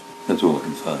cost. That's all I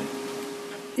can say.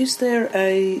 Is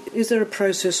there a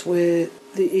process where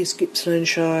the East Gippsland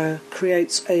Shire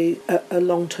creates a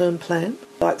long-term plan,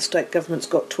 like the state government's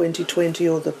got 2020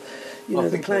 or the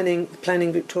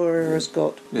planning Victoria has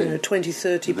got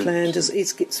 2030 plan? Does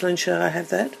East Gippsland Shire have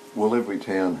that? Well, every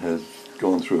town has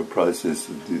gone through a process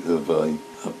of a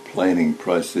planning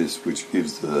process which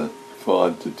gives the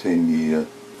 5 to 10 year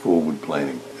forward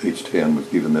planning. Each town was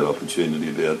given that opportunity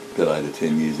about 8 or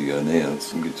 10 years ago now.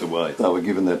 It's away. They were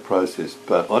given that process,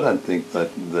 but I don't think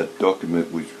that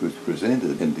document which was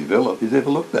presented and developed is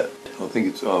ever looked at. I think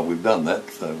it's, we've done that,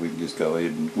 so we can just go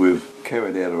ahead and we've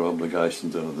carried out our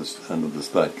obligations under the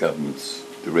state government's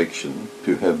direction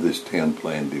to have this town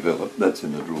plan developed. That's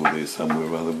in the drawer there somewhere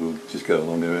or other. We'll just go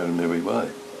along our own merry way.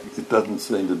 It doesn't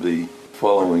seem to be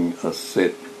following a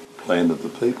set plan that the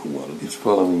people wanted. It's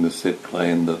following the set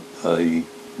plan that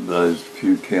those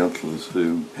few councillors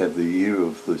who have the ear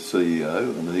of the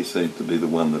CEO, and he seems to be the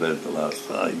one that has the last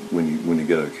say. When you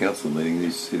go to a council meeting,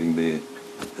 he's sitting there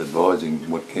advising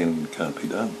what can and can't be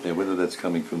done. Now, whether that's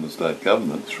coming from the state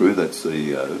government through that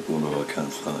CEO or not, I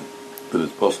can't say. But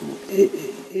it's possible.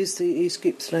 Is the East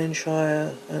Gippsland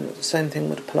Shire, and the same thing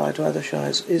would apply to other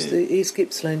shires, the East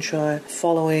Gippsland Shire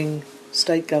following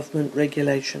state government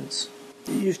regulations?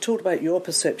 You've talked about your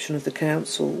perception of the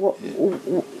council.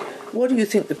 What do you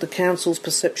think that the council's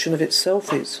perception of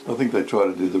itself is? I think they try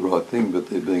to do the right thing, but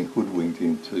they're being hoodwinked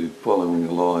into following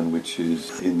a line which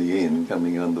is, in the end,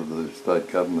 coming under the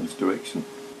state government's direction.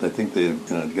 They think they're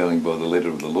going by the letter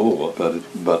of the law,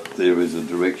 but there is a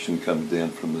direction comes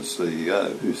down from the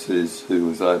CEO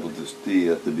who is able to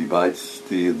steer the debates,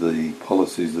 steer the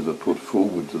policies that are put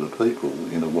forward to the people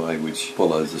in a way which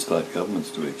follows the state government's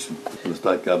direction. And the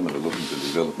state government are looking for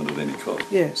development at any cost.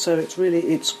 Yeah, so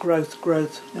it's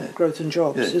growth and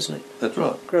jobs, isn't it? That's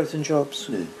right. Growth and jobs.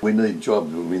 Yeah. We need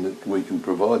jobs. We can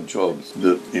provide jobs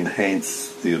that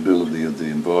enhance the ability of the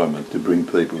environment to bring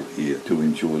people here to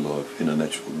enjoy life in a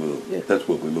natural world. Yeah. That's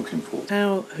what we're looking for.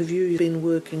 How have you been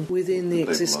working within the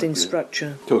existing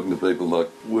structure? Talking to people like,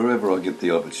 wherever I get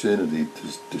the opportunity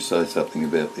to say something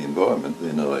about the environment,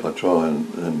 then I try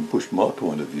and push my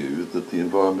point of view that the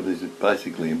environment is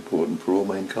basically important for all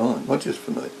mankind, not just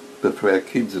for me. But for our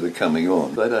kids that are coming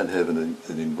on, they don't have an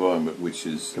environment which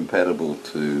is compatible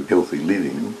to healthy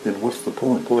living, then what's the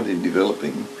point? The point in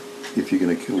developing if you're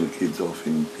going to kill the kids off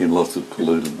in lots of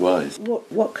polluted ways.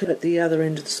 What could, at the other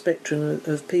end of the spectrum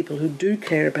of people who do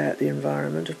care about the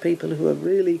environment, of people who are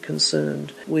really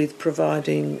concerned with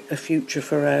providing a future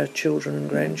for our children and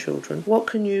grandchildren, what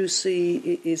can you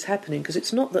see is happening? Because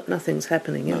it's not that nothing's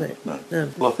happening, is it? No.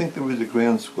 Well, I think there is a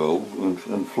groundswell,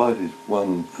 and float is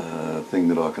one thing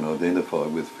that I can identify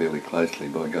with fairly closely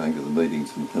by going to the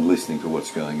meetings and listening to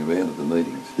what's going around at the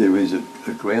meetings. There is a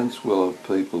groundswell of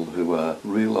people who are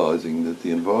realising that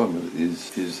the environment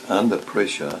is under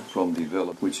pressure from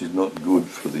development, which is not good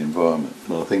for the environment.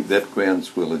 And I think that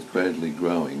groundswell is gradually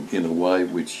growing in a way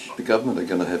which the government are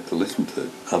going to have to listen to,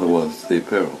 otherwise it's their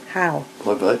peril. How?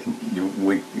 By voting.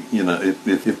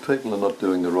 If people are not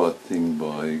doing the right thing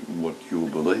by what your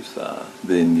beliefs are,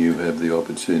 then you have the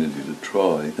opportunity to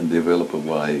try and develop a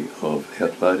way of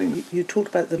outvoting. You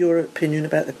talked about your opinion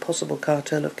about the possible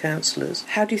cartel of councillors.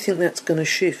 How do you think that's going to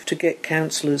shift to get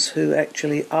councillors who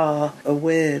actually are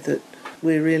aware that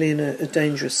we're really in a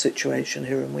dangerous situation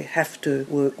here and we have to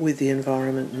work with the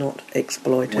environment, not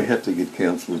exploit it? We have to get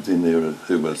councillors in there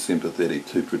who are sympathetic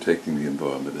to protecting the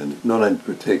environment, and not only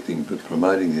protecting but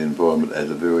promoting the environment as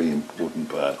a very important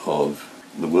part of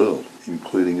the world,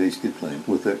 including East Gippsland.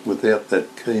 Without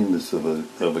that keenness of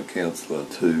a councillor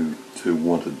to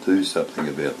want to do something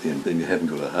about them, then you haven't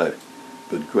got a hope.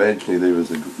 But gradually there is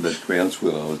that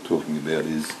groundswell I was talking about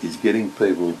is getting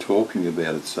people talking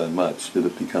about it so much that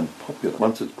it becomes popular.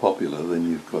 Once it's popular, then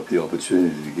you've got the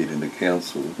opportunity to get into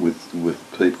council with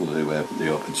people who have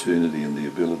the opportunity and the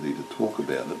ability to talk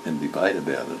about it and debate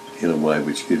about it in a way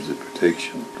which gives it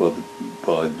protection.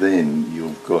 By then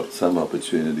you've got some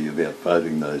opportunity of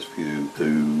outvoting those few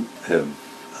who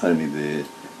have only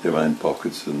their own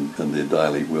pockets and their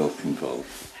daily wealth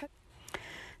involved.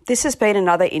 This has been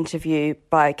another interview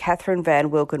by Catherine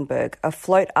Van Wilkenburg, a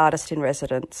float artist in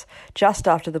residence, just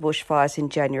after the bushfires in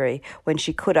January, when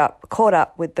she caught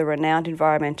up with the renowned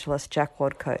environmentalist Jack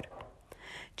Wadcote.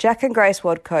 Jack and Grace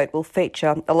Wadcote will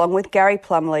feature, along with Gary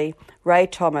Plumley, Ray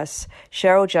Thomas,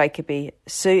 Cheryl Jacoby,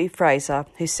 Sue Fraser,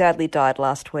 who sadly died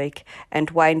last week,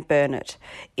 and Wayne Burnett,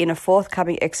 in a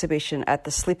forthcoming exhibition at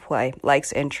the Slipway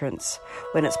Lakes entrance,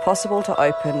 when it's possible to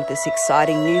open this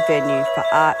exciting new venue for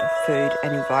art, food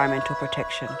and environmental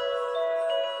protection.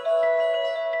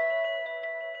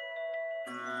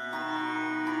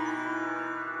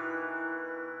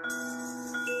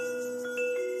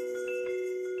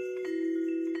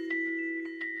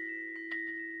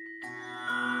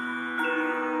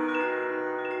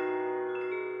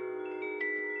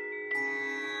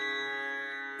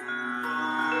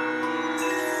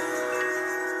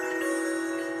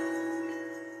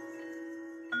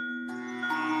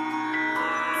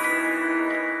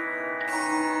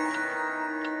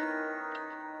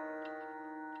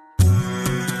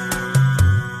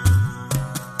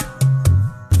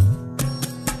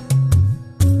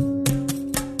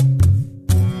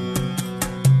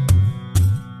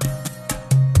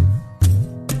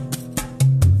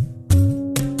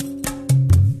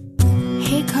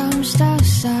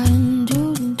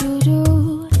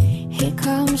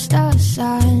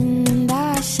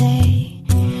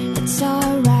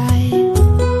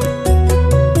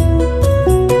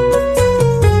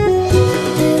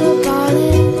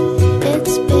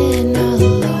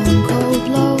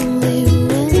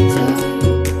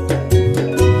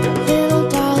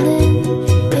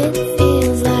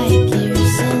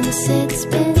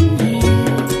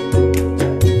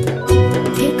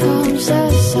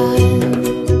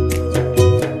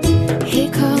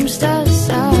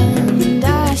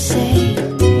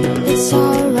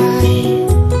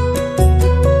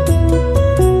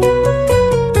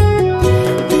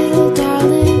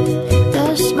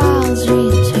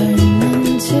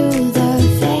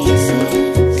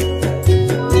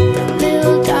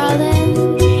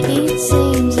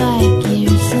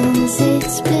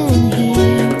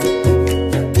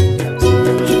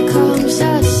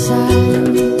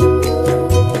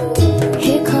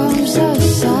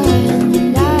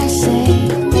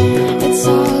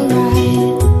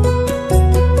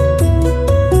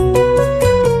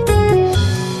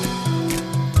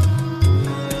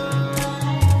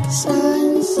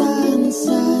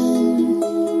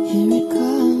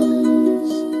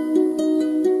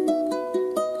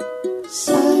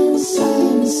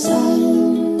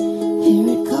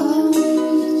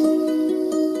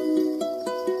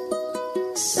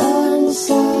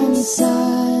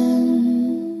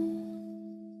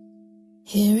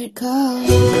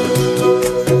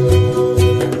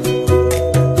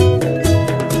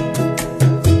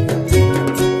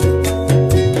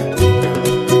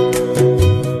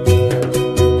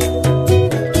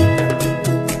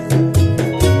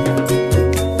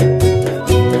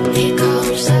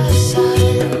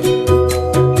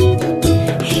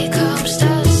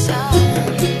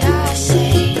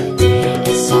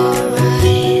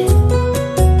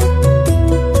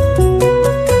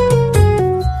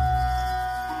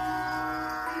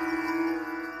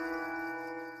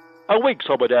 A weak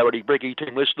Solidarity Bricky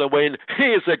team listener when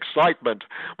here's excitement.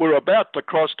 We're about to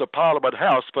cross to Parliament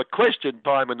House for question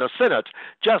time in the Senate,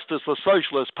 just as the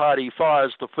Socialist Party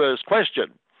fires the first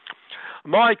question.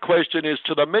 My question is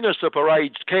to the Minister for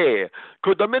Aged Care.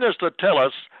 Could the Minister tell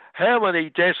us how many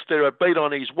deaths there have been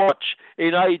on his watch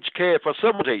in aged care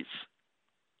facilities?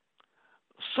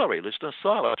 Sorry, listener,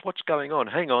 silence. What's going on?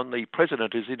 Hang on, the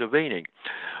President is intervening.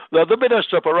 The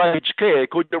Minister for Aged Care,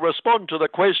 could you respond to the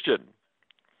question?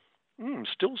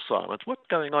 Still silence. What's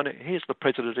going on? Here's the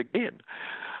President again.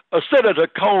 Senator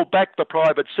Cole backed the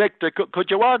private sector.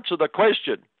 Could you answer the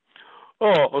question?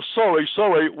 Oh, sorry,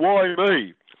 why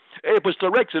me? It was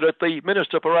directed at the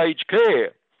Minister for Aged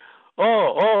Care.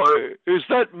 Oh, is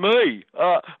that me?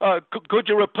 Could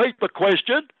you repeat the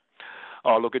question?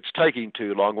 Oh, look, it's taking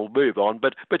too long. We'll move on.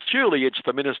 But surely it's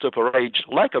the Minister for Aged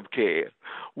Lack of Care.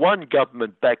 One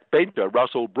government backbencher,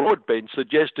 Russell Broadbent,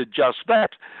 suggested just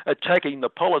that, attacking the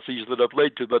policies that have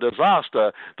led to the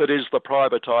disaster that is the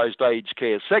privatised aged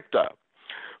care sector.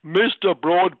 Mr.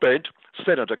 Broadbent,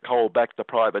 Senator Cole backed the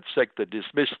private sector,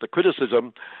 dismissed the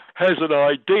criticism, has an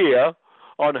idea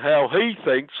on how he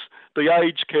thinks the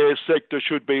aged care sector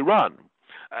should be run.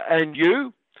 And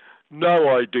you? No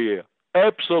idea.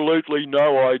 Absolutely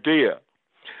no idea.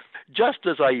 Just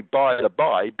as a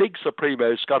by-the-by, Big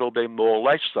Supremo Scuttlebem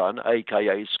Moore-Lashson,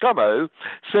 a.k.a. Scummo,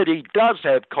 said he does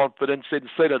have confidence in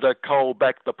Senator Cole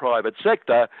back the private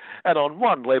sector, and on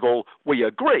one level we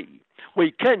agree.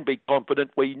 We can be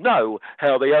confident we know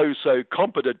how the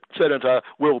oh-so-competent senator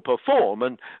will perform,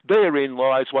 and therein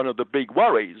lies one of the big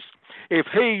worries. If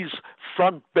he's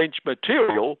front-bench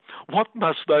material, what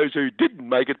must those who didn't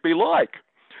make it be like?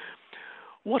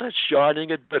 What a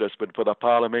shining advertisement for the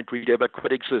parliamentary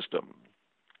democratic system.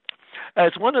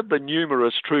 As one of the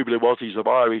numerous true blue Aussies of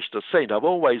Irish descent, I've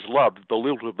always loved the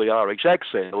lilt of the Irish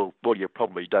accent. Well, you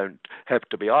probably don't have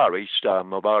to be Irish,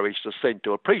 of Irish descent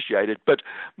to appreciate it, but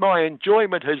my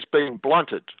enjoyment has been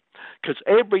blunted. Because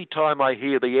every time I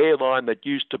hear the airline that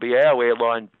used to be our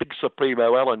airline, Big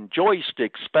Supremo Alan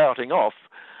Joystick, spouting off,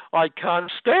 I can't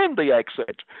stand the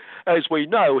accent. As we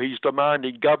know, he's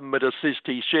demanding government assist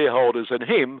his shareholders and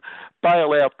him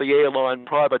bail out the airline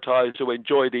privatised to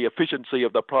enjoy the efficiency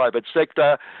of the private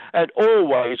sector, and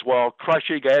always while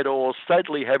crushing and or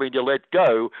sadly having to let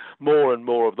go more and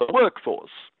more of the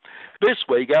workforce. This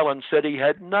week, Alan said he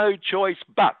had no choice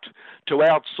but to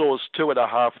outsource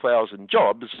 2,500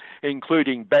 jobs,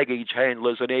 including baggage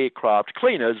handlers and aircraft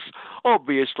cleaners,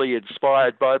 obviously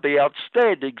inspired by the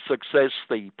outstanding success,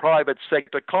 the private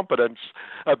sector competence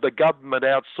of the government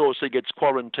outsourcing its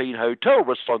quarantine hotel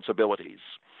responsibilities.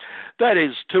 That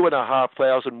is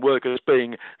 2,500 workers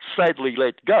being sadly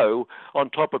let go on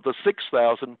top of the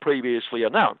 6,000 previously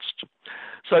announced.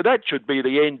 So that should be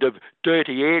the end of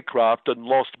dirty aircraft and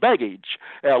lost baggage,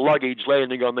 our luggage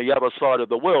landing on the other side of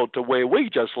the world to where we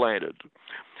just landed.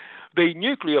 The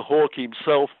nuclear hawk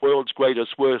himself, world's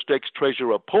greatest worst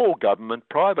ex-treasurer Paul government,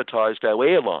 privatised our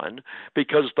airline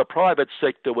because the private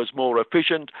sector was more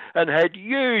efficient and had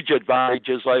huge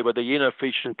advantages over the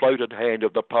inefficient bloated hand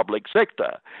of the public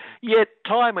sector. Yet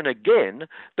time and again,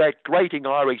 that grating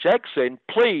Irish accent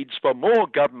pleads for more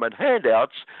government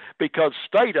handouts because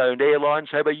state-owned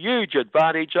airlines have a huge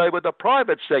advantage over the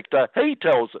private sector, he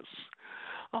tells us.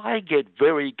 I get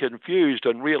very confused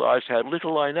and realise how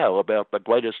little I know about the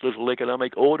greatest little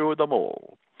economic order of them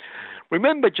all.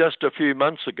 Remember just a few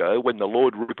months ago when the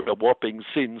Lord Rupert Wapping's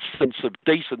sense of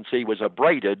decency was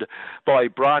abraded by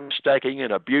branch stacking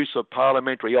and abuse of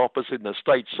parliamentary office in the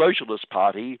State Socialist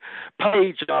Party,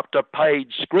 page after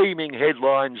page screaming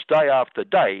headlines day after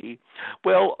day?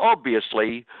 Well,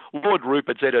 obviously, Lord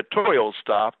Rupert's editorial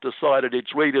staff decided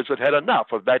its readers had had enough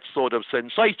of that sort of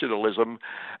sensationalism,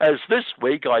 as this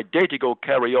week identical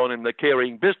carry-on in the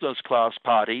Caring Business Class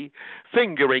Party,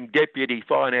 fingering Deputy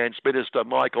Finance Minister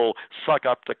Michael Suck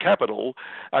Up to Capital,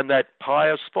 and that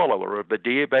pious follower of the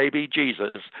dear baby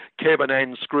Jesus, Kevin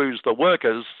Ann Screws the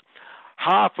Workers,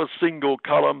 half a single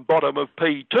column bottom of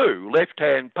P2,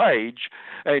 left-hand page,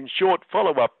 and short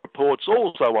follow-up reports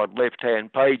also on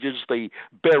left-hand pages, the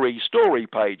Berry story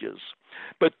pages.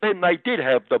 But then they did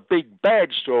have the big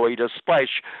bad story to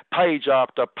splash page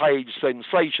after page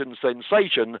sensation,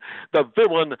 the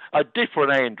villain a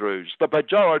different Andrews, the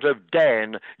pejorative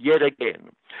Dan yet again.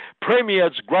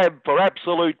 Premier's grab for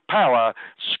absolute power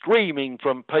screaming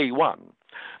from P1.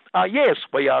 Yes,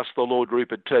 we asked the Lord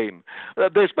Rupert team.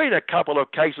 There's been a couple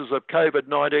of cases of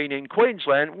COVID-19 in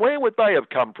Queensland. Where would they have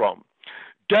come from?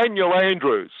 Daniel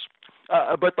Andrews.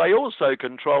 but they also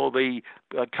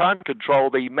can't control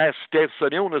the mass deaths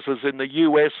and illnesses in the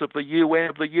US of the UN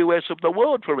of the US of the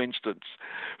world, for instance.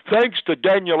 Thanks to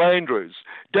Daniel Andrews.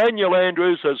 Daniel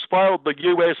Andrews has failed the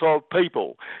US of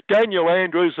people. Daniel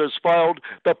Andrews has failed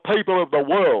the people of the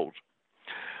world.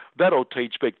 That'll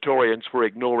teach Victorians for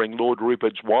ignoring Lord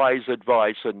Rupert's wise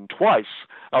advice and twice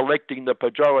electing the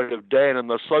pejorative Dan and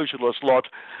the socialist lot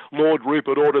Lord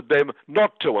Rupert ordered them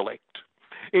not to elect.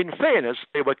 In fairness,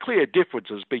 there were clear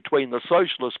differences between the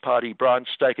Socialist Party branch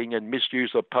stacking and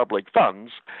misuse of public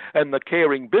funds and the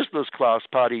caring business class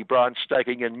party branch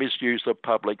stacking and misuse of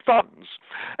public funds,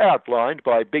 outlined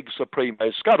by Big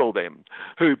Supremo Scuttledem,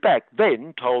 who back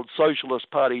then told Socialist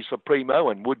Party Supremo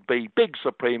and would-be Big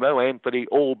Supremo Anthony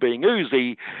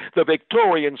Albing-Uzi the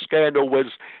Victorian scandal was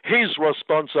his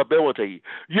responsibility.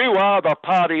 You are the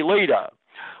party leader.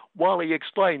 While he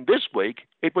explained this week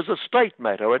it was a state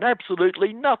matter and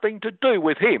absolutely nothing to do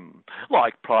with him,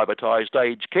 like privatised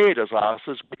aged care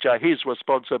disasters, which are his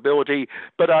responsibility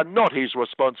but are not his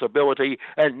responsibility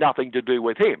and nothing to do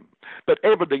with him, but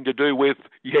everything to do with,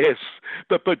 yes,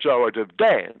 the pejorative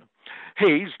Dan.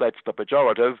 That's the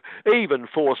pejorative, even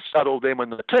forced Scuttledem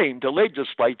and the team to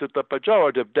legislate that the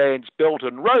pejorative Dan's Belt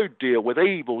and Road deal with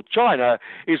evil China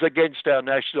is against our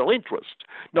national interest.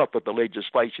 Not that the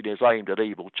legislation is aimed at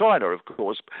evil China, of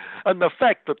course, and the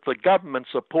fact that the government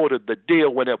supported the deal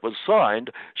when it was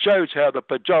signed shows how the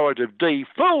pejorative D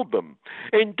fooled them.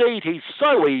 Indeed, he's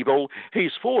so evil,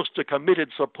 he's forced a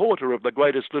committed supporter of the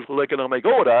greatest little economic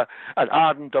order, an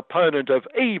ardent opponent of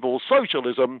evil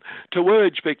socialism, to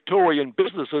urge Victorian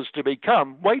businesses to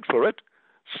become, wait for it,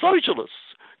 socialists.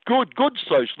 Good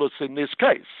socialists in this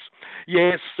case.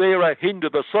 Yes, Sarah Hinder,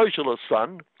 the socialist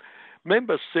son.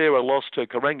 Remember, Sarah lost her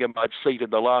Corangamite seat in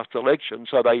the last election,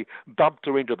 so they bumped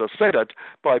her into the Senate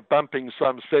by bumping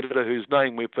some senator whose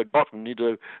name we've forgotten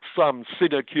into some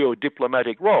sinecure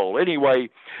diplomatic role. Anyway,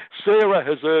 Sarah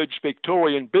has urged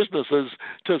Victorian businesses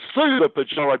to sue the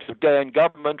pejorative Dan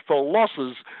government for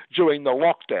losses during the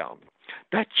lockdown.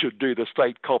 That should do the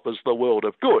state coppers the world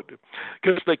of good,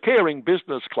 because the caring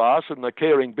business class and the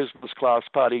caring business class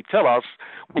party tell us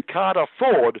we can't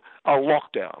afford a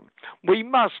lockdown. We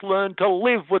must learn to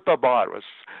live with the virus,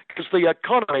 because the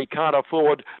economy can't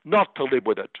afford not to live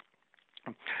with it.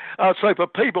 So for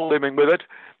people living with it,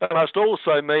 that must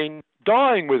also mean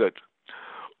dying with it.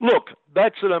 Look,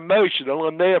 that's an emotional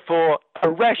and therefore a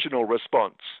rational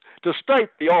response. To state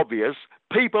the obvious,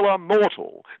 people are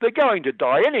mortal. They're going to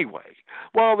die anyway.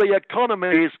 While the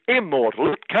economy is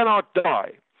immortal, it cannot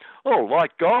die. Oh,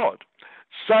 like God.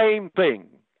 Same thing.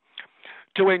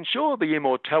 To ensure the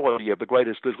immortality of the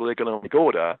greatest little economic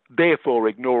order, therefore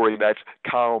ignoring that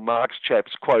Karl Marx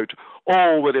chap's quote,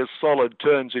 all that is solid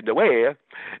turns into air,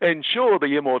 ensure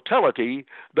the immortality,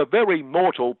 the very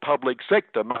mortal public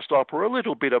sector must offer a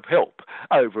little bit of help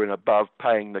over and above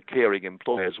paying the caring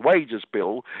employer's wages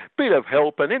bill, bit of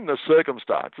help, and in the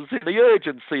circumstances, in the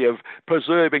urgency of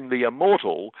preserving the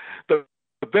immortal, the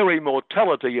very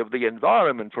mortality of the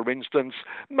environment, for instance,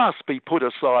 must be put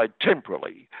aside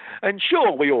temporarily. And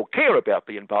sure, we all care about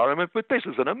the environment, but this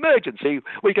is an emergency.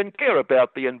 We can care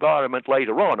about the environment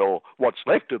later on, or what's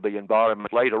left of the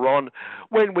environment later on,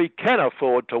 when we can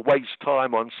afford to waste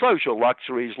time on social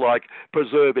luxuries like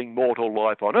preserving mortal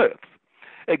life on Earth.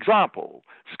 Example,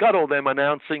 Scuttledem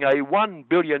announcing a $1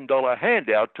 billion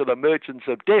handout to the merchants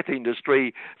of death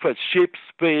industry for ships,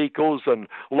 vehicles and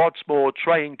lots more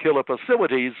train killer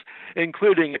facilities,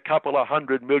 including a couple of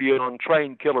 $100 million on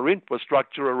train killer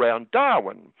infrastructure around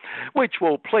Darwin, which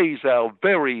will please our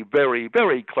very, very,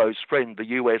 very close friend the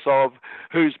US of,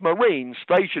 whose Marines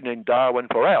stationed in Darwin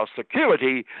for our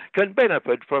security can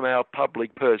benefit from our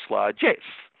public purse largesse.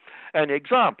 An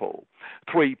example,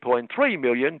 $3.3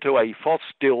 million to a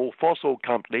Fosdill fossil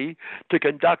company to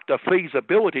conduct a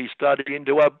feasibility study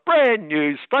into a brand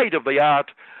new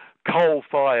state-of-the-art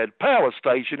coal-fired power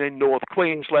station in North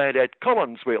Queensland at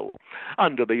Collinsville,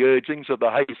 under the urgings of the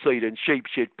hayseed and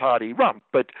sheepshit party rump.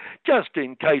 But just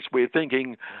in case we're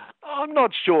thinking, I'm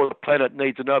not sure the planet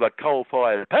needs another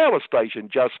coal-fired power station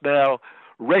just now,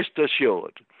 rest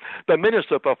assured. The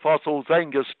Minister for Fossils,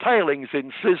 Angus Tailings,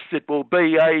 insists it will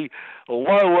be a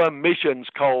low-emissions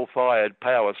coal-fired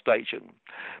power station.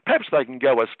 Perhaps they can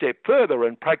go a step further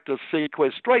and practice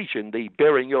sequestration, the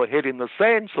burying your head in the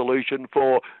sand solution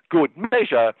for good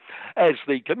measure, as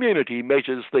the community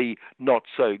measures the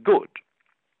not-so-good.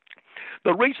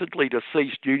 The recently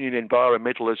deceased union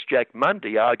environmentalist Jack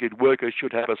Mundy argued workers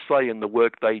should have a say in the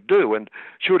work they do and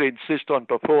should insist on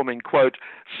performing, quote,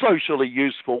 socially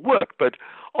useful work. But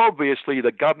obviously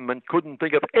the government couldn't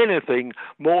think of anything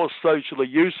more socially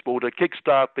useful to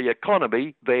kickstart the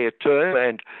economy, their term,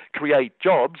 and create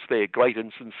jobs, their great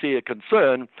and sincere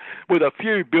concern, with a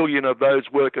few billion of those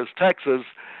workers' taxes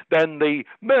than the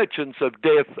merchants of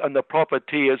death and the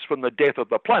profiteers from the death of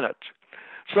the planet.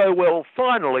 So, well,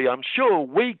 finally, I'm sure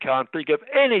we can't think of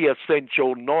any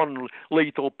essential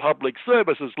non-lethal public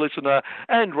services, listener,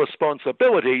 and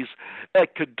responsibilities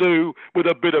that could do with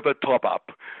a bit of a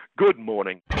top-up. Good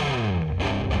morning.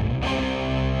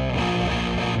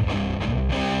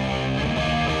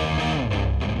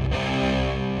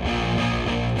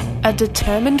 A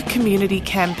determined community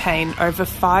campaign over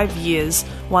 5 years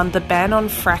won the ban on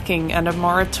fracking and a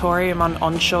moratorium on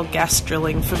onshore gas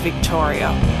drilling for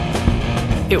Victoria.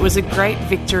 It was a great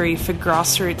victory for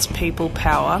grassroots people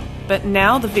power, but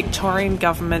now the Victorian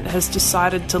government has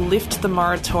decided to lift the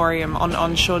moratorium on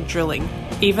onshore drilling,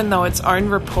 even though its own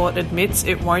report admits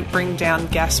it won't bring down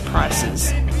gas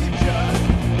prices.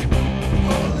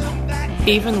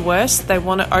 Even worse, they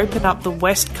want to open up the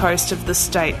west coast of the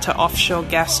state to offshore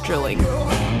gas drilling.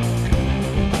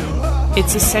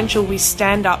 It's essential we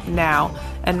stand up now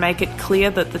and make it clear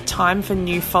that the time for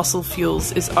new fossil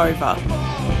fuels is over.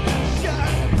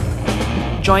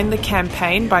 Join the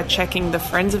campaign by checking the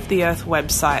Friends of the Earth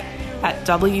website at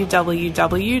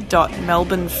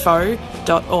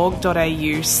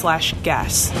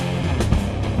www.melbournefo.org.au/gas.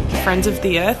 Friends of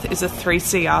the Earth is a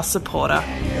 3CR supporter.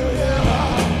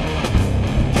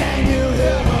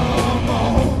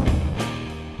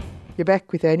 You're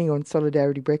back with Annie on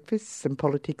Solidarity Breakfast and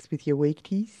Politics with your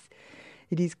Wheaties.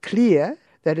 It is clear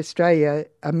that Australia,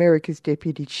 America's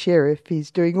deputy sheriff, is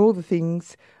doing all the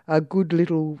things a good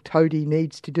little toady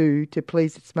needs to do to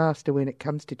please its master when it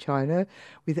comes to China,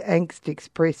 with angst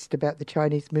expressed about the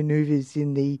Chinese manoeuvres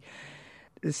in the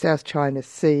South China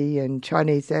Sea and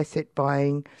Chinese asset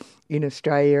buying in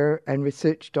Australia and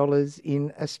research dollars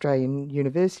in Australian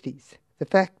universities. The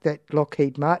fact that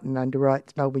Lockheed Martin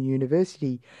underwrites Melbourne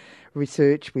University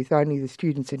research with only the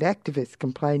students and activists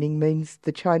complaining means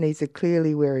the Chinese are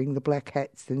clearly wearing the black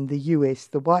hats and the US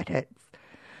the white hats.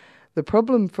 The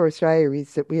problem for Australia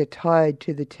is that we are tied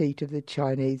to the teat of the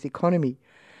Chinese economy.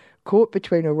 Caught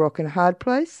between a rock and a hard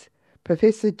place,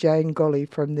 Professor Jane Golly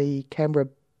from the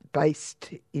Canberra-based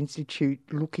institute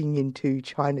looking into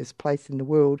China's place in the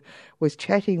world was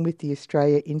chatting with the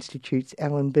Australia Institute's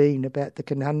Alan Bean about the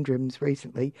conundrums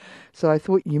recently, so I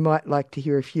thought you might like to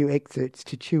hear a few excerpts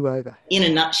to chew over. In a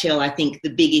nutshell, I think the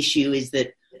big issue is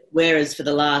that whereas for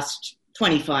the last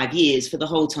 25 years, for the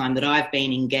whole time that I've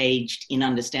been engaged in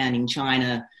understanding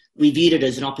China, we viewed it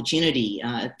as an opportunity,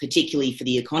 particularly for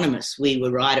the economists. We were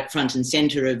right at front and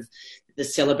centre of the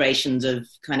celebrations of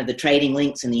kind of the trading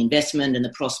links and the investment and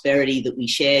the prosperity that we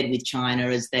shared with China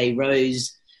as they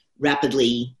rose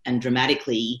rapidly and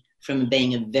dramatically from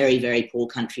being a very, very poor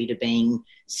country to being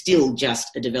still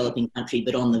just a developing country,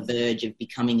 but on the verge of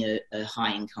becoming a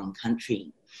high-income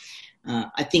country.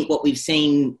 I think what we've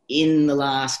seen in the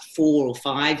last 4 or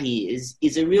 5 years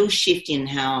is a real shift in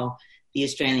how the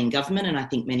Australian government, and I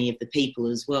think many of the people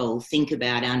as well, think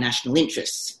about our national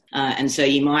interests. And so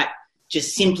you might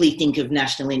just simply think of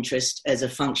national interest as a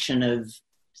function of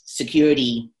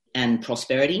security and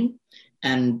prosperity.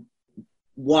 And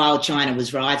while China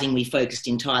was rising, we focused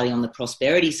entirely on the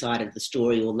prosperity side of the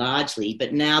story, or largely,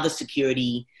 but now the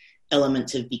security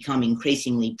elements have become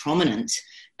increasingly prominent,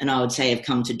 and I would say have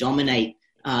come to dominate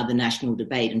the national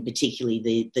debate, and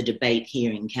particularly the debate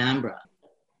here in Canberra.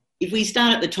 If we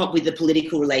start at the top with the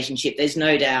political relationship, there's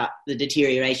no doubt the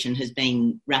deterioration has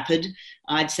been rapid,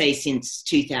 I'd say since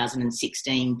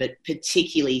 2016, but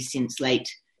particularly since late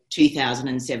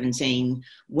 2017,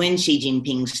 when Xi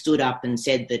Jinping stood up and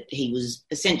said that he was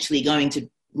essentially going to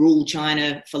rule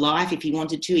China for life if he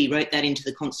wanted to. He wrote that into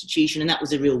the constitution, and that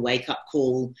was a real wake-up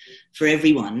call for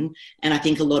everyone. And I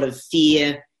think a lot of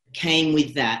fear came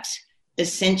with that,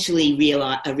 essentially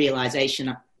a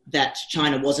realisation that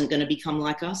China wasn't going to become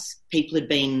like us. People had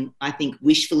been, I think,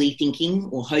 wishfully thinking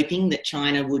or hoping that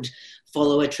China would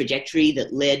follow a trajectory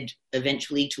that led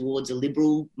eventually towards a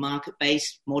liberal,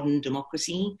 market-based, modern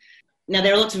democracy. Now,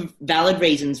 there are lots of valid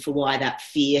reasons for why that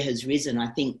fear has risen. I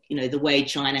think, the way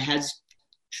China has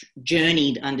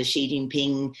journeyed under Xi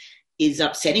Jinping is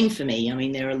upsetting for me. I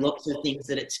mean, there are lots of things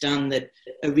that it's done that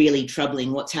are really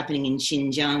troubling. What's happening in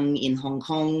Xinjiang, in Hong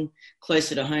Kong,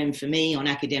 closer to home for me, on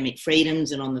academic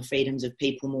freedoms and on the freedoms of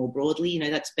people more broadly,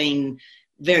 that's been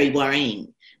very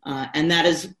worrying. And that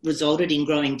has resulted in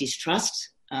growing distrust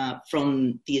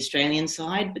from the Australian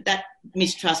side, but that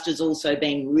mistrust has also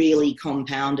been really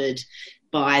compounded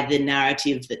by the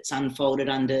narrative that's unfolded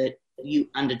under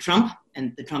Trump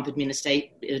and the Trump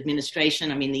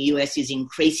administration. I mean, the US is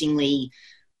increasingly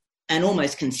and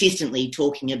almost consistently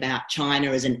talking about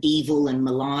China as an evil and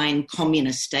malign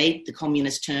communist state. The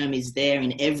communist term is there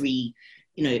in every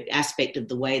aspect of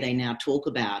the way they now talk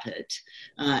about it.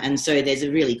 And so there's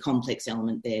a really complex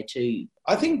element there too.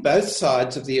 I think both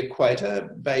sides of the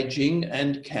equator, Beijing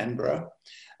and Canberra,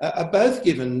 are both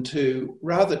given to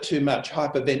rather too much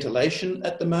hyperventilation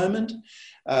at the moment.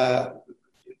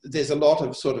 There's a lot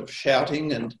of sort of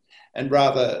shouting and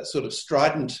rather sort of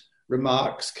strident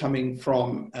remarks coming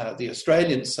from the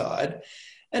Australian side.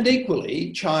 And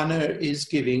equally, China is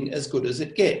giving as good as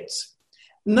it gets.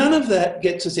 None of that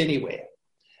gets us anywhere.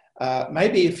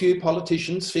 Maybe a few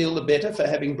politicians feel the better for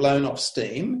having blown off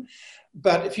steam.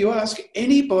 But if you ask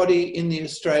anybody in the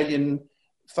Australian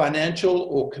financial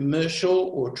or commercial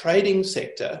or trading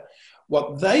sector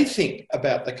what they think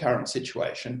about the current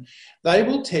situation, they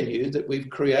will tell you that we've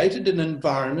created an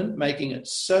environment making it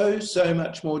so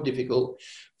much more difficult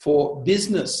for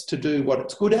business to do what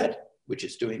it's good at, which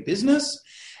is doing business,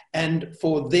 and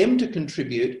for them to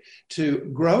contribute to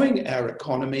growing our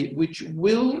economy, which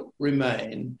will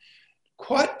remain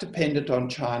quite dependent on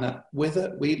China,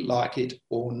 whether we like it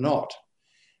or not.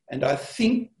 And I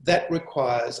think that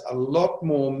requires a lot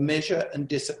more measure and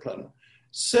discipline,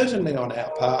 certainly on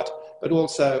our part, but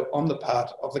also on the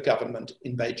part of the government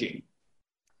in Beijing.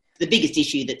 The biggest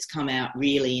issue that's come out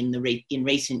really in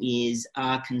recent years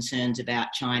are concerns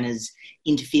about China's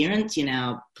interference in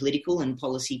our political and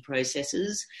policy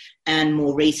processes, and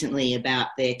more recently about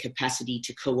their capacity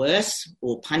to coerce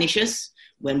or punish us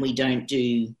when we don't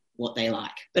do what they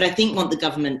like. But I think what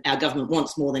our government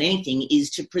wants more than anything is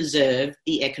to preserve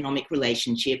the economic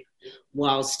relationship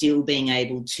while still being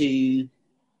able to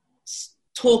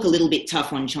talk a little bit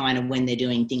tough on China when they're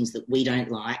doing things that we don't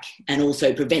like, and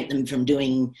also prevent them from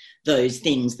doing those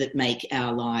things that make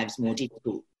our lives more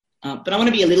difficult. But I want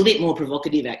to be a little bit more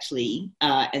provocative, actually,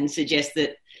 and suggest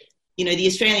that, the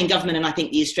Australian government and I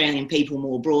think the Australian people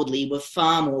more broadly were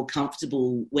far more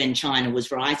comfortable when China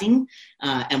was rising,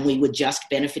 and we were just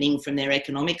benefiting from their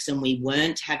economics, and we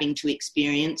weren't having to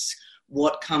experience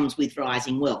what comes with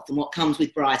rising wealth. And what comes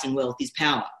with rising wealth is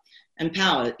power. And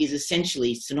power is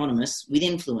essentially synonymous with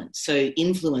influence. So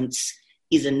influence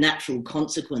is a natural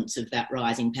consequence of that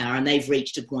rising power, and they've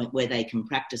reached a point where they can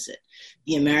practice it.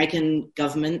 The American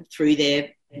government, through their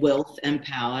wealth and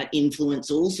power, influence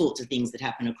all sorts of things that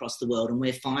happen across the world, and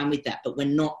we're fine with that, but we're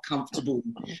not comfortable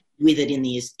with it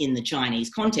in the Chinese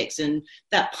context. And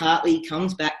that partly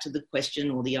comes back to the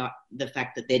question or the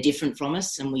fact that they're different from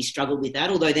us, and we struggle with that,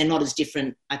 although they're not as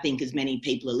different, I think, as many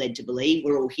people are led to believe.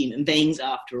 We're all human beings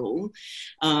after all.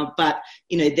 But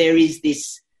there is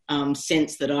this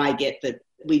sense that I get that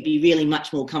we'd be really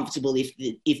much more comfortable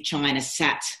if China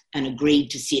sat and agreed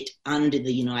to sit under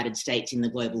the United States in the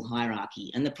global hierarchy.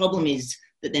 And the problem is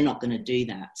that they're not going to do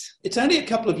that. It's only a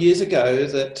couple of years ago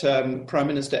that Prime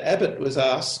Minister Abbott was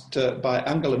asked by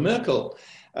Angela Merkel,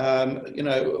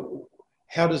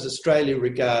 how does Australia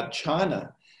regard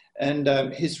China? And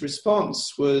his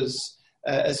response was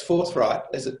as forthright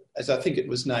as I think it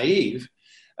was naive,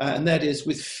 and that is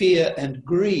with fear and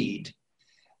greed.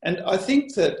 And I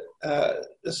think that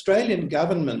Australian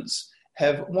governments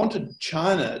have wanted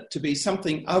China to be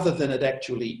something other than it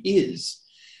actually is.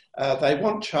 They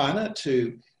want China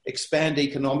to expand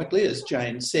economically, as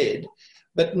Jane said,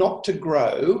 but not to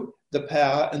grow the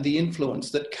power and the influence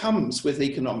that comes with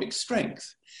economic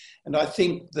strength. And I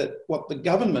think that what the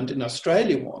government in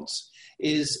Australia wants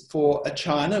is for a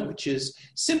China which is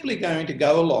simply going to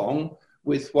go along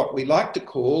with what we like to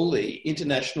call the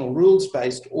international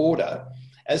rules-based order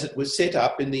as it was set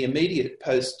up in the immediate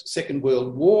post-Second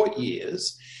World War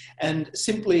years, and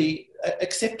simply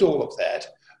accept all of that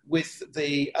with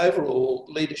the overall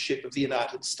leadership of the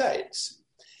United States.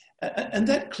 And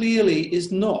that clearly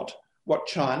is not what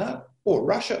China, or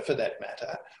Russia for that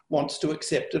matter, wants to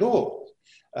accept at all.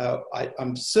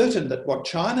 I'm certain that what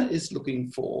China is looking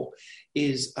for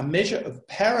is a measure of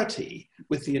parity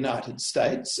with the United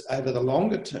States over the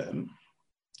longer term,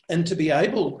 and to be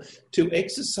able to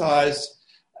exercise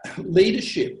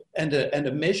leadership and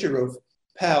a measure of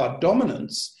power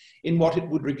dominance in what it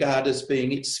would regard as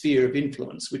being its sphere of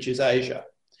influence, which is Asia.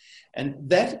 And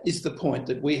that is the point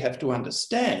that we have to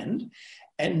understand,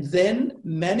 and then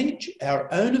manage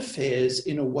our own affairs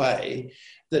in a way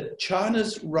that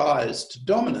China's rise to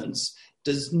dominance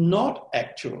does not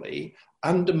actually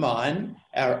undermine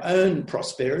our own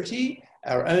prosperity,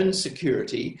 our own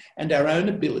security and our own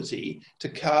ability to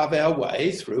carve our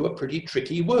way through a pretty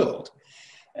tricky world.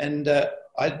 And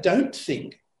I don't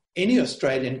think any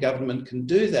Australian government can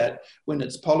do that when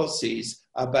its policies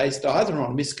are based either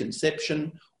on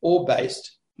misconception or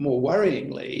based, more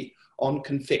worryingly, on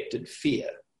confected fear.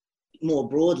 More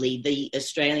broadly, the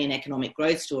Australian economic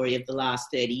growth story of the last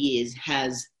 30 years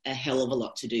has a hell of a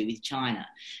lot to do with China.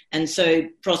 And so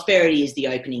prosperity is the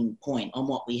opening point on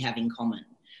what we have in common.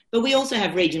 But we also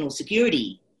have regional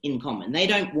security in common. They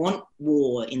don't want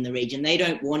war in the region. They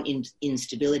don't want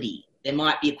instability. There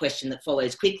might be a question that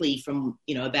follows quickly from,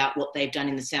 about what they've done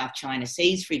in the South China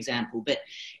Seas, for example. But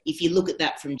if you look at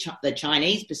that from the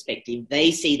Chinese perspective,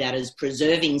 they see that as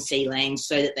preserving sea lanes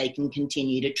so that they can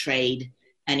continue to trade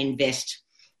and invest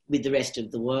with the rest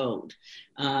of the world.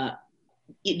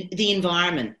 The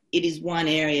environment, it is one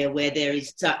area where there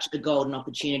is such a golden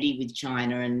opportunity with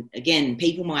China. And again,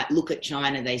 people might look at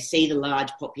China, they see the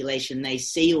large population, they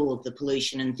see all of the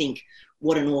pollution and think,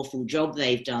 what an awful job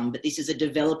they've done. But this is a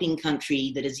developing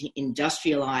country that is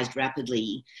industrialised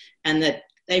rapidly, and that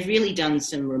they've really done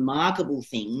some remarkable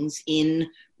things in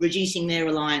reducing their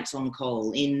reliance on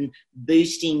coal, in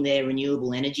boosting their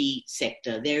renewable energy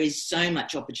sector. There is so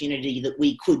much opportunity that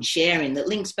we could share in that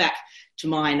links back to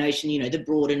my notion, the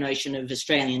broader notion of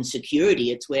Australian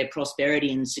security. It's where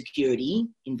prosperity and security,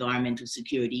 environmental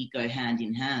security, go hand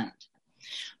in hand.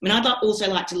 I mean, I'd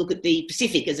also like to look at the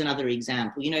Pacific as another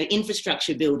example.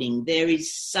 Infrastructure building, there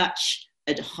is such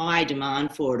a high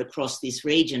demand for it across this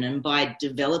region, and by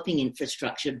developing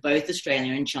infrastructure, both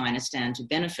Australia and China stand to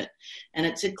benefit. And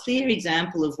it's a clear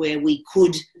example of where we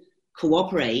could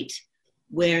cooperate,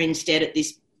 where instead at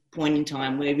this point in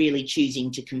time we're really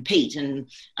choosing to compete. And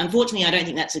unfortunately, I don't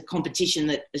think that's a competition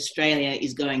that Australia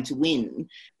is going to win.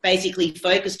 Basically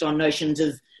focused on notions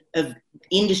of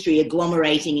industry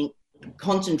agglomerating,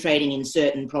 concentrating in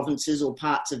certain provinces or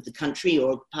parts of the country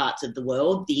or parts of the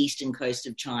world, the eastern coast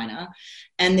of China,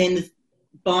 and then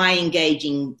by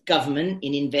engaging government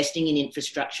in investing in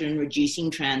infrastructure and reducing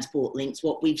transport links,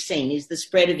 what we've seen is the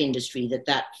spread of industry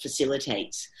that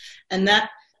facilitates. And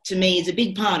that, to me, is a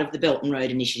big part of the Belt and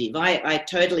Road Initiative. I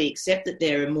totally accept that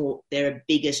there are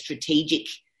bigger strategic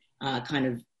kind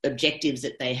of objectives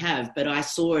that they have, but I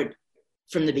saw it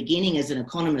from the beginning as an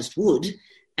economist would,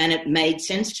 and it made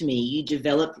sense to me. You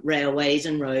develop railways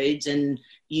and roads and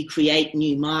you create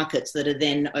new markets that are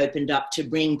then opened up to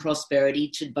bring prosperity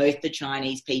to both the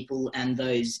Chinese people and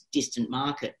those distant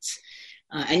markets.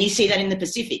 And you see that in the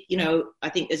Pacific. I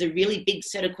think there's a really big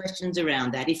set of questions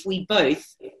around that. If we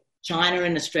both, China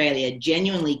and Australia,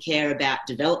 genuinely care about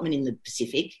development in the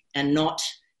Pacific and not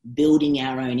building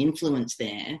our own influence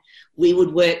there, we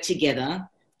would work together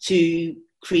to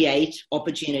create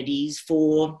opportunities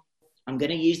for, I'm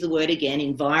going to use the word again,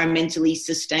 environmentally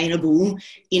sustainable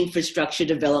infrastructure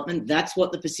development. That's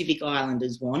what the Pacific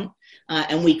Islanders want.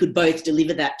 And we could both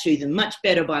deliver that to them much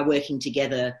better by working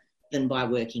together than by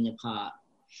working apart.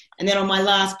 And then on my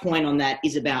last point on that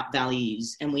is about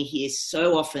values. And we hear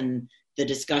so often the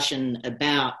discussion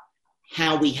about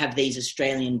how we have these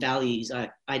Australian values.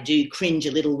 I do cringe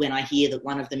a little when I hear that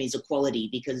one of them is equality,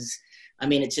 because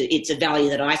it's a value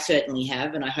that I certainly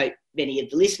have, and I hope many of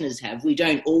the listeners have. We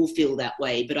don't all feel that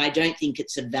way, but I don't think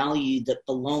it's a value that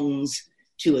belongs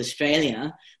to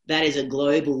Australia. That is a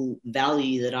global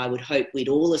value that I would hope we'd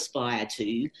all aspire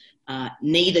to.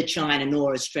 Neither China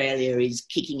nor Australia is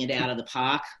kicking it out of the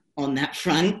park on that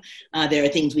front. There are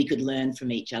things we could learn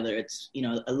from each other. It's,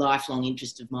 a lifelong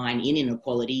interest of mine in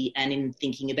inequality and in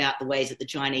thinking about the ways that the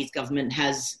Chinese government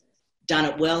has done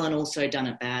it well and also done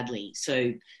it badly.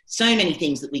 So many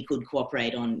things that we could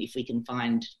cooperate on if we can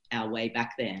find our way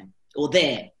back there or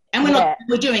there. And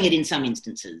we're doing it in some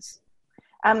instances.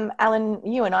 Alan,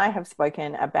 you and I have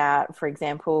spoken about, for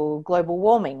example, global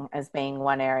warming as being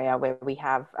one area where we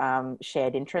have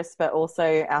shared interests, but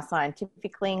also our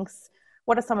scientific links.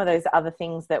 What are some of those other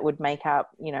things that would make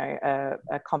up,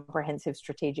 a comprehensive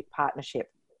strategic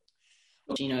partnership?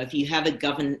 If you have a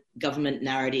government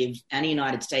narrative and a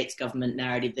United States government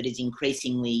narrative that is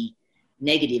increasingly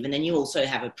negative, and then you also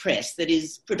have a press that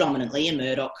is predominantly a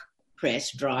Murdoch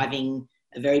press driving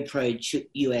a very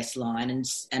pro-US line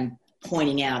and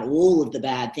pointing out all of the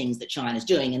bad things that China's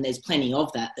doing, and there's plenty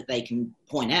of that they can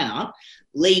point out,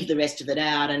 leave the rest of it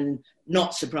out, and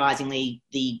not surprisingly,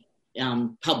 the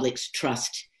public's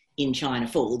trust in China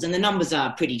falls. And the numbers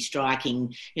are pretty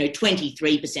striking.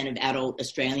 23% of adult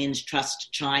Australians trust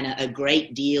China a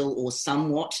great deal or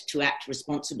somewhat to act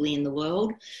responsibly in the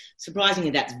world. Surprisingly,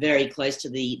 that's very close to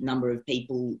the number of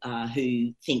people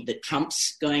who think that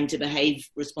Trump's going to behave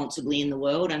responsibly in the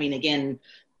world. Again,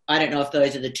 I don't know if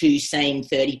those are the two same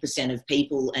 30% of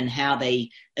people and how they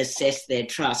assess their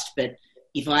trust, but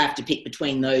if I have to pick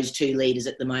between those two leaders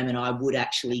at the moment, I would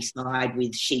actually side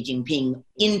with Xi Jinping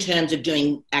in terms of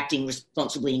acting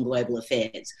responsibly in global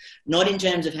affairs, not in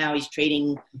terms of how he's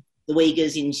treating the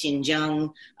Uyghurs in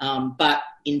Xinjiang, but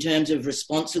in terms of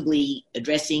responsibly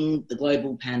addressing the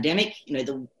global pandemic.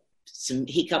 Some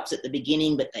hiccups at the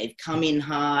beginning, but they've come in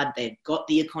hard. They've got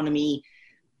the economy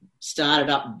started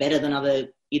up better than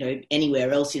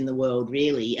anywhere else in the world,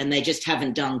 really, and they just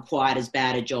haven't done quite as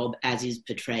bad a job as is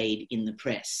portrayed in the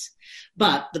press.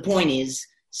 But the point is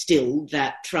still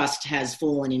that trust has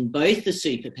fallen in both the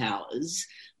superpowers,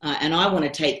 and I want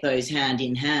to take those hand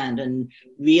in hand and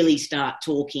really start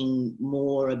talking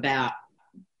more about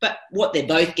what they're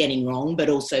both getting wrong, but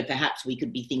also perhaps we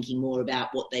could be thinking more about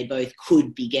what they both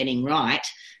could be getting right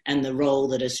and the role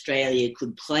that Australia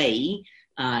could play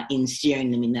in steering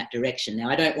them in that direction. Now,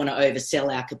 I don't want to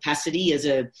oversell our capacity as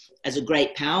a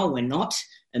great power. We're not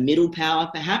a middle power,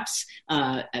 perhaps,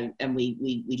 and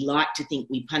we like to think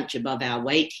we punch above our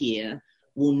weight here.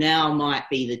 Well, now might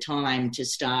be the time to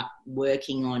start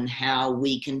working on how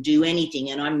we can do anything.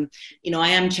 And I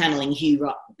am channeling Hugh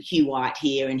White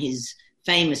here in his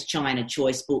famous China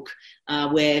Choice book,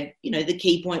 where, the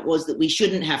key point was that we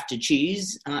shouldn't have to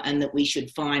choose and that we should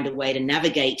find a way to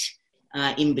navigate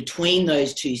in between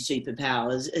those two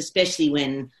superpowers, especially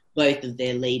when both of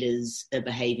their leaders are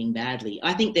behaving badly.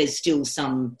 I think there's still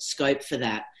some scope for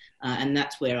that, and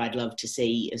that's where I'd love to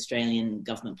see Australian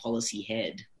government policy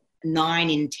head. 9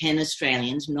 in 10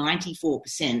 Australians,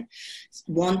 94%,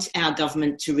 want our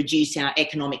government to reduce our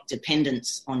economic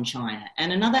dependence on China.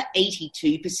 And another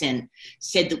 82%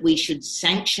 said that we should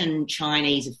sanction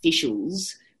Chinese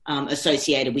officials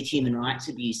associated with human rights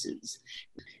abuses.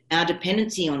 Our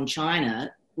dependency on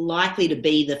China, likely to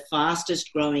be the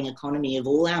fastest growing economy of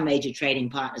all our major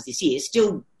trading partners this year.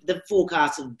 Still, the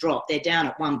forecasts have dropped. They're down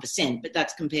at 1%, but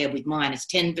that's compared with minus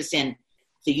 10%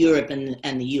 for Europe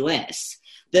and the US.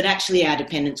 That actually our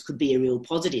dependence could be a real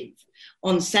positive.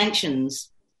 On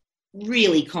sanctions,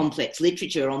 really complex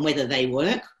literature on whether they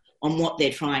work, on what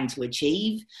they're trying to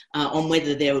achieve, on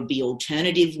whether there would be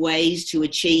alternative ways to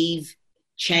achieve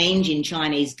change in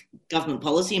Chinese government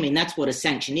policy. I mean, that's what a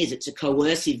sanction is. It's a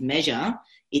coercive measure.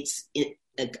 It's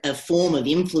a form of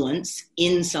influence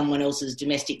in someone else's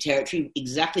domestic territory,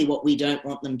 exactly what we don't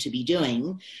want them to be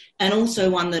doing. And also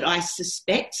one that I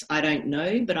suspect, I don't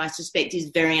know, but I suspect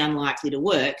is very unlikely to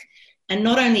work. And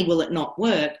not only will it not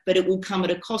work, but it will come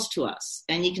at a cost to us.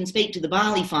 And you can speak to the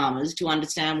barley farmers to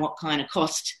understand what kind of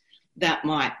cost that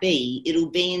might be.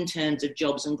 It'll be in terms of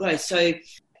jobs and growth. So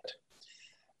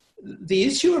the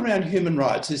issue around human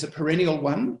rights is a perennial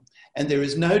one, and there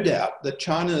is no doubt that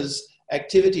China's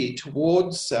activity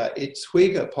towards its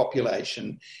Uyghur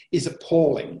population is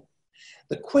appalling.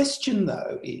 The question,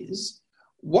 though, is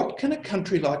what can a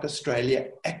country like Australia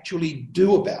actually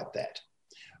do about that?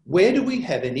 Where do we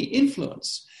have any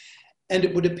influence? And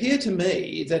it would appear to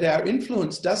me that our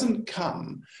influence doesn't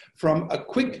come from a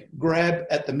quick grab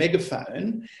at the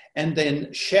megaphone and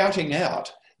then shouting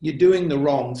out, "You're doing the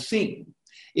wrong thing."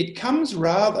 It comes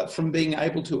rather from being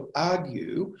able to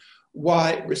argue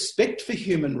why respect for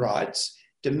human rights,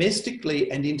 domestically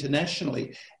and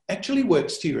internationally, actually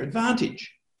works to your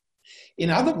advantage. In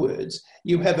other words,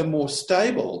 you have a more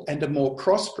stable and a more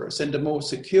prosperous and a more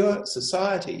secure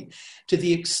society to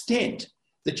the extent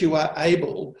that you are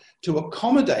able to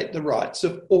accommodate the rights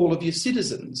of all of your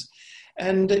citizens.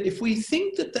 And if we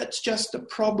think that that's just a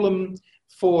problem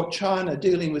for China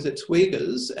dealing with its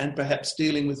Uyghurs and perhaps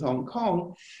dealing with Hong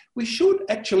Kong, we should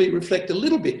actually reflect a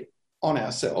little bit on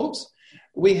ourselves.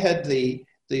 We had the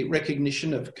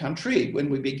recognition of country when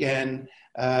we began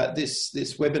this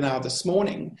webinar this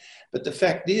morning. But the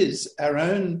fact is, our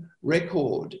own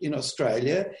record in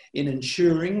Australia in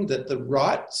ensuring that the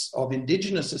rights of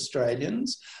Indigenous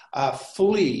Australians are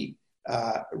fully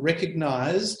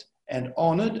recognised and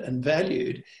honoured and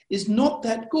valued is not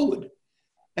that good.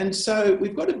 And so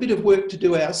we've got a bit of work to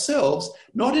do ourselves,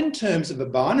 not in terms of a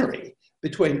binary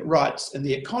between rights and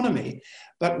the economy,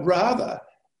 but rather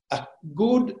a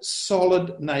good,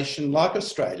 solid nation like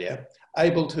Australia,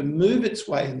 able to move its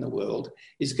way in the world,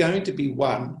 is going to be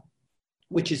one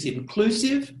which is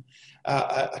inclusive,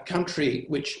 a country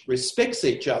which respects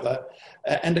each other,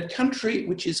 and a country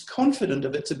which is confident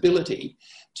of its ability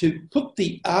to put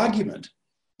the argument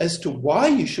as to why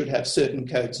you should have certain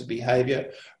codes of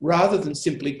behaviour rather than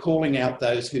simply calling out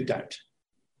those who don't.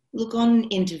 Look, on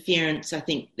interference, I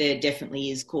think there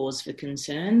definitely is cause for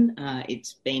concern.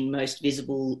 It's been most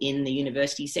visible in the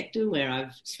university sector where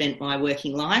I've spent my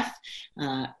working life.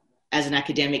 As an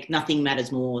academic, nothing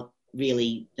matters more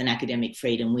really than academic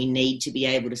freedom. We need to be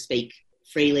able to speak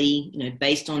freely,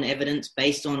 based on evidence,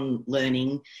 based on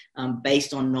learning,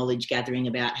 based on knowledge gathering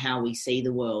about how we see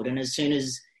the world. And as soon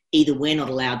as either we're not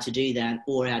allowed to do that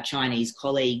or our Chinese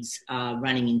colleagues are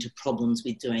running into problems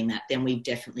with doing that, then we've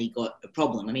definitely got a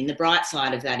problem. I mean, the bright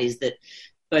side of that is that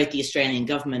both the Australian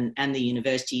government and the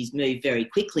universities moved very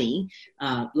quickly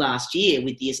last year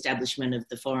with the establishment of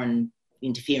the Foreign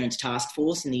Interference Task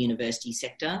Force in the university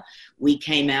sector. We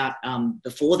came out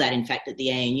before that, in fact, at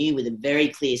the ANU with a very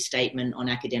clear statement on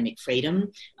academic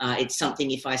freedom. It's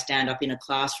something, if I stand up in a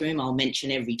classroom, I'll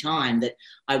mention every time that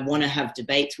I want to have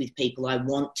debates with people. I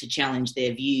want to challenge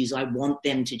their views. I want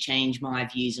them to change my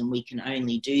views, and we can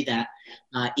only do that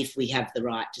if we have the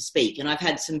right to speak. And I've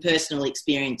had some personal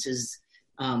experiences,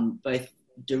 both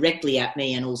directly at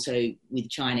me and also with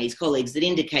Chinese colleagues, that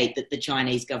indicate that the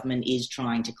Chinese government is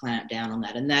trying to clamp down on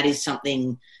that. And that is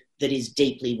something that is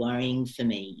deeply worrying for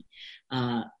me.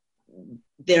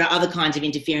 There are other kinds of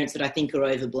interference that I think are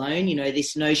overblown.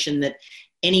 This notion that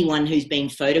anyone who's been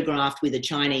photographed with a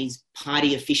Chinese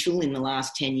party official in the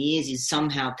last 10 years is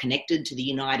somehow connected to the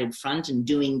United Front and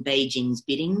doing Beijing's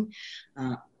bidding.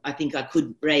 I think I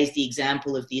could raise the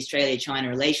example of the Australia-China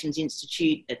Relations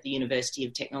Institute at the University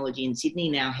of Technology in Sydney,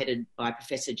 now headed by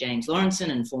Professor James Lawrenson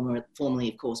and formerly,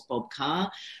 of course, Bob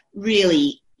Carr.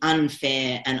 Really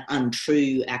unfair and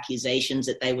untrue accusations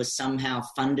that they were somehow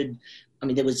funded. I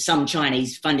mean, there was some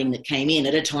Chinese funding that came in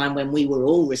at a time when we were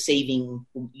all receiving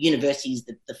universities,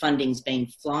 the funding's been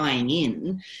flying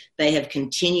in. They have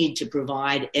continued to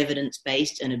provide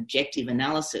evidence-based and objective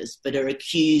analysis, but are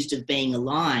accused of being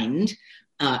aligned,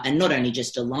 and not only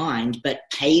just aligned, but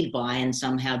paid by and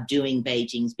somehow doing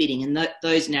Beijing's bidding. And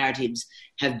those narratives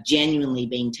have genuinely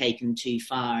been taken too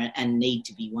far and need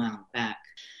to be wound back.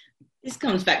 This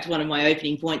comes back to one of my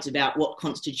opening points about what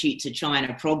constitutes a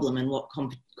China problem and what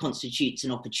constitutes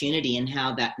an opportunity, and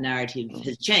how that narrative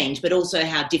has changed, but also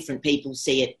how different people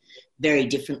see it very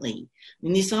differently. I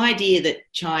mean, this idea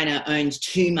that China owns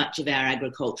too much of our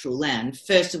agricultural land,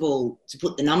 first of all, to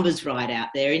put the numbers right out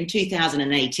there, in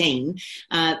 2018,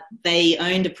 they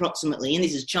owned approximately, and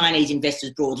this is Chinese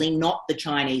investors broadly, not the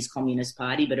Chinese Communist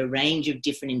Party, but a range of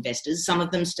different investors, some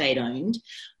of them state-owned,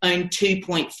 owned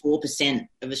 2.4%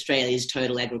 of Australia's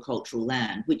total agricultural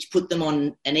land, which put them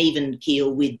on an even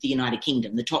keel with the United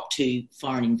Kingdom, the top two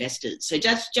foreign investors. So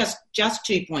just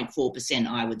 2.4%,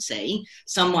 I would say.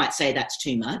 Some might say that's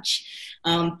too much.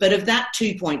 But of that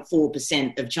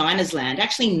 2.4% of China's land,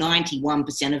 actually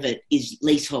 91% of it is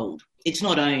leasehold. It's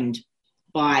not owned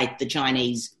by the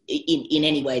Chinese in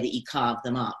any way that you carve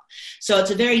them up. So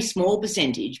it's a very small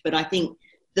percentage, but I think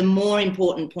the more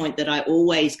important point that I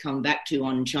always come back to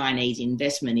on Chinese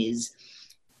investment is,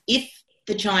 if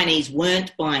the Chinese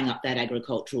weren't buying up that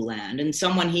agricultural land and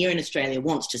someone here in Australia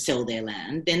wants to sell their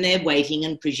land, then they're waiting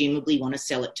and presumably want to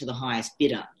sell it to the highest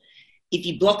bidder. If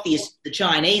you block the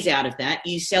Chinese out of that,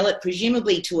 you sell it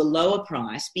presumably to a lower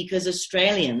price, because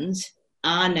Australians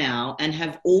are now and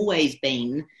have always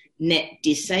been net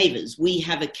dissavers. We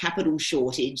have a capital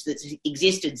shortage that's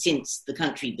existed since the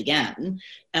country began,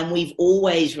 and we've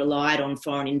always relied on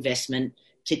foreign investment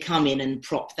to come in and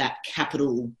prop that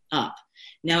capital up.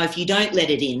 Now, if you don't let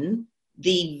it in,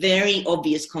 the very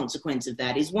obvious consequence of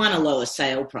that is, one, a lower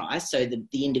sale price, so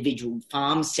the individual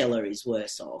farm seller is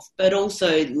worse off, but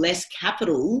also less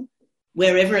capital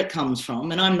wherever it comes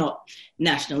from. And I'm not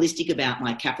nationalistic about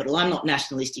my capital. I'm not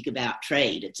nationalistic about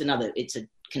trade. It's a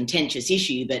contentious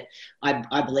issue, but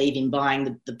I believe in buying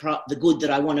the good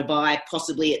that I want to buy,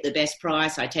 possibly at the best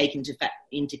price. I take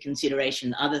into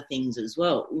consideration other things as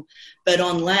well. But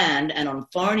on land and on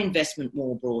foreign investment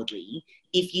more broadly,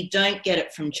 if you don't get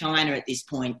it from China at this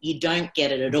point, you don't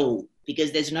get it at all,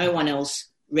 because there's no one else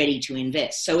ready to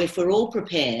invest. So if we're all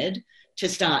prepared to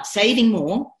start saving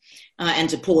more and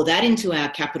to pour that into our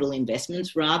capital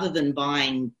investments rather than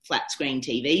buying flat screen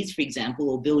TVs, for example,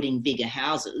 or building bigger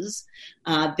houses,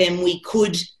 then we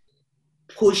could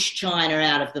push China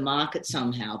out of the market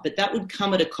somehow. But that would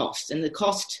come at a cost, and the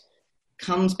cost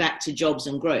comes back to jobs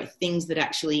and growth, things that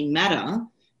actually matter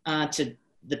to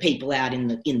the people out in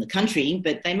the country,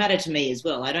 but they matter to me as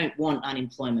well. I don't want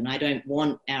unemployment. I don't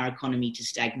want our economy to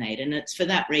stagnate. And it's for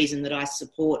that reason that I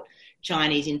support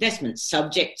Chinese investments,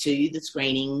 subject to the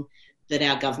screening that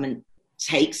our government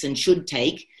takes and should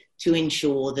take to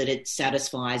ensure that it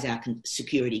satisfies our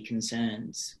security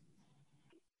concerns.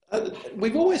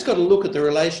 We've always got to look at the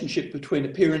relationship between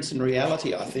appearance and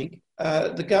reality, I think.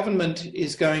 The government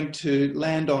is going to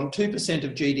land on 2%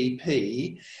 of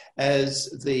GDP as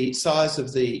the size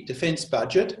of the defence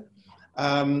budget.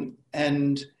 And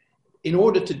in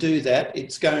order to do that,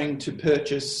 it's going to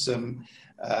purchase some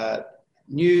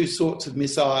new sorts of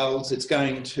missiles. It's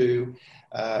going to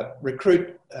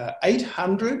recruit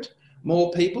 800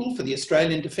 more people for the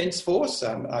Australian Defence Force.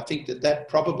 I think that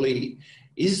probably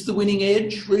is the winning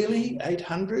edge, really,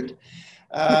 800.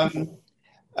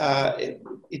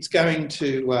 It's going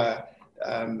to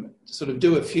sort of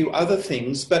do a few other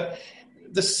things, but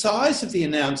the size of the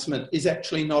announcement is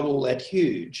actually not all that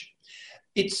huge.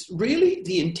 It's really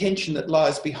the intention that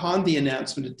lies behind the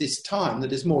announcement at this time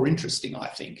that is more interesting, I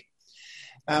think.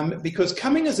 Because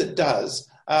coming as it does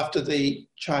after the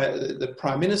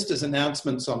Prime Minister's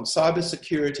announcements on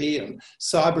cybersecurity and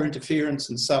cyber interference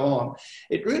and so on,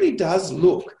 it really does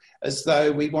look as though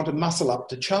we want to muscle up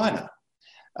to China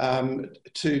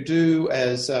to do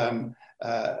as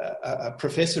a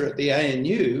professor at the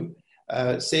ANU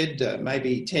said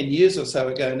maybe 10 years or so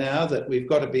ago now, that we've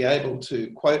got to be able to,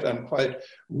 quote unquote,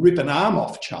 rip an arm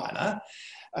off China.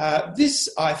 This,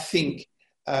 I think,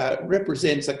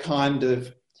 represents a kind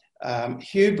of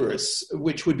hubris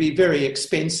which would be very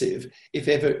expensive if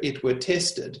ever it were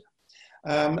tested.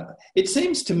 It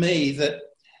seems to me that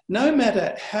no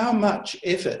matter how much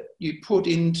effort you put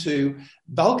into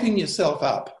bulking yourself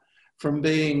up from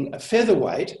being a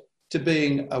featherweight to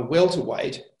being a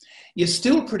welterweight, you're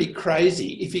still pretty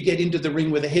crazy if you get into the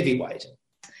ring with a heavyweight.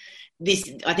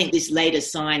 I think this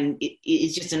latest sign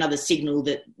is just another signal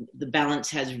that the balance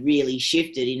has really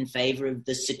shifted in favour of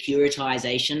the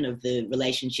securitisation of the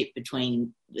relationship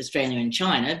between Australia and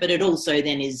China, but it also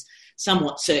then is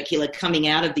somewhat circular coming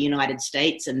out of the United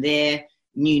States and their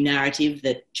new narrative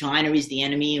that China is the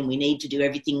enemy and we need to do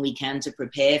everything we can to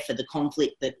prepare for the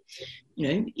conflict that,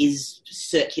 is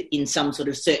in some sort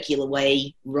of circular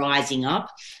way rising up.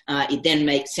 It then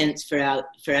makes sense for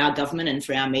our government and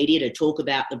for our media to talk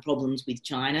about the problems with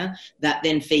China. That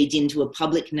then feeds into a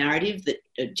public narrative that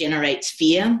generates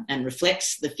fear and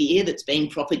reflects the fear that's being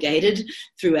propagated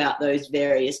throughout those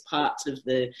various parts of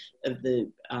the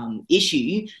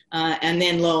issue. And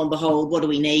then, lo and behold, what do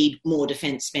we need? More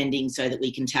defence spending so that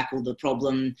we can tackle the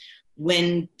problem,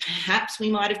 when perhaps we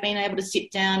might have been able to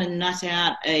sit down and nut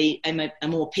out a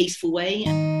more peaceful way.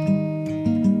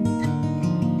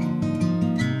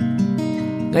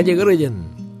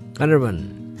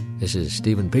 This is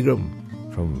Stephen Pigram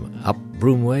from up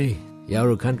Broome Way,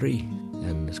 Yawuru Country,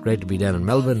 and it's great to be down in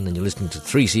Melbourne, and you're listening to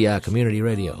 3CR Community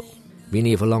Radio. Been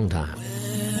here for a long time.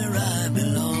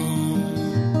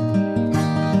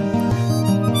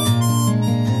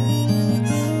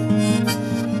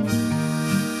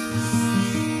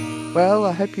 Well,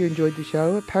 I hope you enjoyed the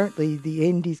show. Apparently the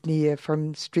end is near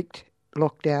from strict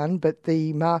lockdown, but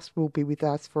the mask will be with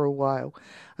us for a while.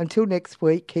 Until next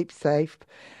week, keep safe,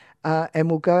 and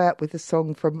we'll go out with a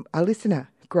song from a listener,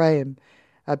 Graham,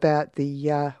 about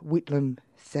the Whitlam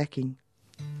sacking,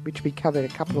 which we covered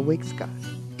a couple of weeks ago.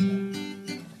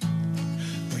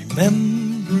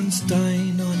 Remembrance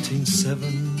Day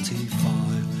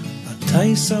 1975, a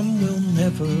day some will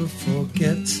never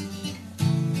forget.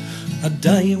 A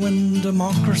day when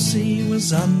democracy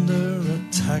was under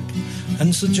attack,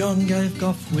 and Sir John gave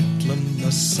Gough Whitlam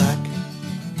the sack.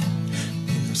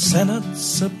 In the Senate,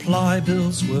 supply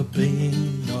bills were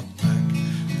being knocked back.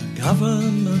 The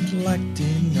government lacked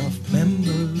enough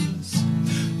members.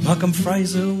 Malcolm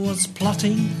Fraser was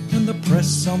plotting and the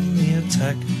press on the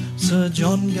attack. Sir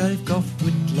John gave Gough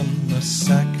Whitlam the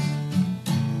sack.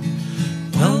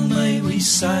 Well, may we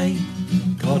say,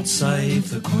 God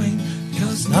save the Queen,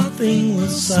 because nothing will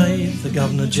save the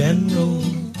Governor-General.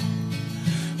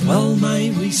 Well,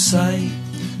 may we say,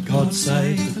 God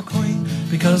save the Queen,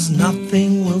 because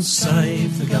nothing will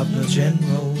save the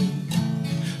Governor-General.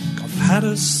 Gough had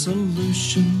a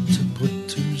solution to put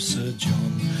to Sir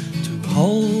John, to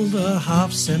hold a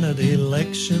half-Senate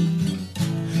election.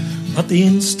 But the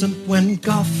instant when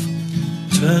Gough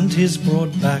turned his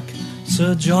broad back,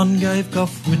 Sir John gave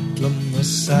Gough Whitlam the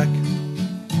sack.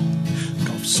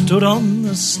 Stood on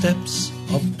the steps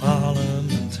of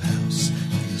Parliament House,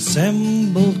 the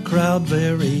assembled crowd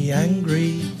very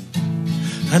angry,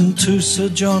 and to Sir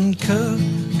John Kerr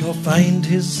Gough aimed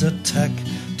his attack,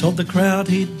 told the crowd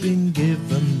he'd been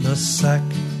given the sack,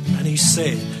 and he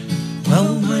said,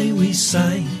 well, may we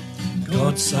say,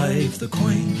 God save the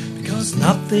Queen, because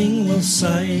nothing will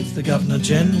save the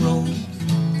Governor-General.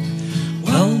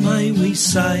 Well, may we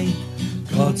say,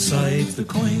 God save the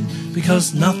Queen,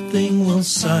 because nothing will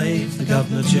save the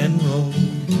Governor-General.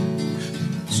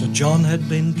 Sir John had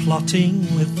been plotting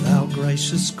with our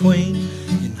gracious Queen.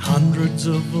 In hundreds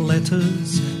of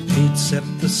letters he'd set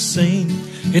the scene.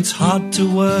 It's hard to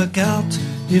work out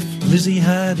if Lizzie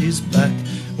had his back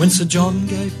when Sir John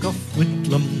gave Gough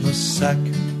Whitlam the sack.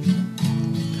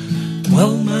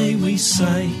 Well, may we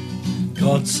say,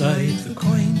 God save the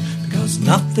Queen, because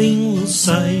nothing will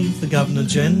save the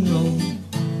Governor-General.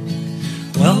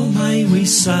 Well, may we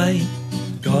say,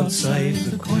 God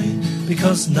save the Queen,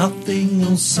 because nothing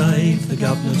will save the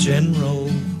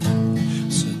Governor-General.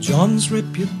 Sir John's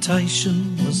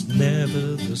reputation was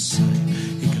never the same.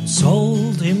 He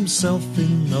consoled himself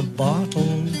in a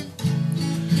bottle,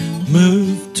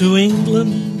 moved to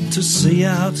England to see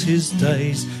out his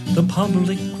days. The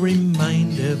public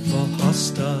remained ever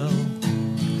hostile.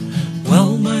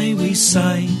 Well, may we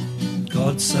say,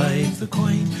 God save the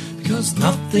Queen, because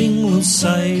nothing will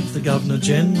save the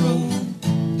Governor-General.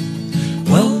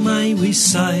 Well, may we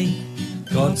say,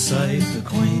 God save the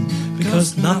Queen,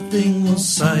 because nothing will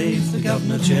save the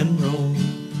Governor-General.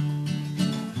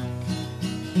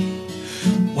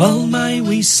 Well, may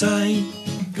we say,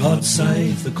 God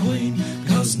save the Queen,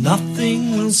 because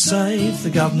nothing will save the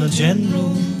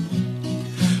Governor-General.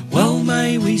 Well,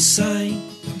 may we say,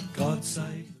 God save.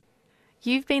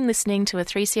 You've been listening to a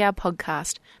 3CR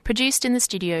podcast produced in the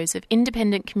studios of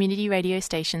independent community radio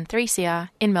station 3CR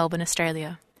in Melbourne,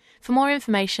 Australia. For more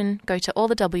information, go to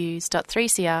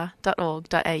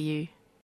allthews.3cr.org.au.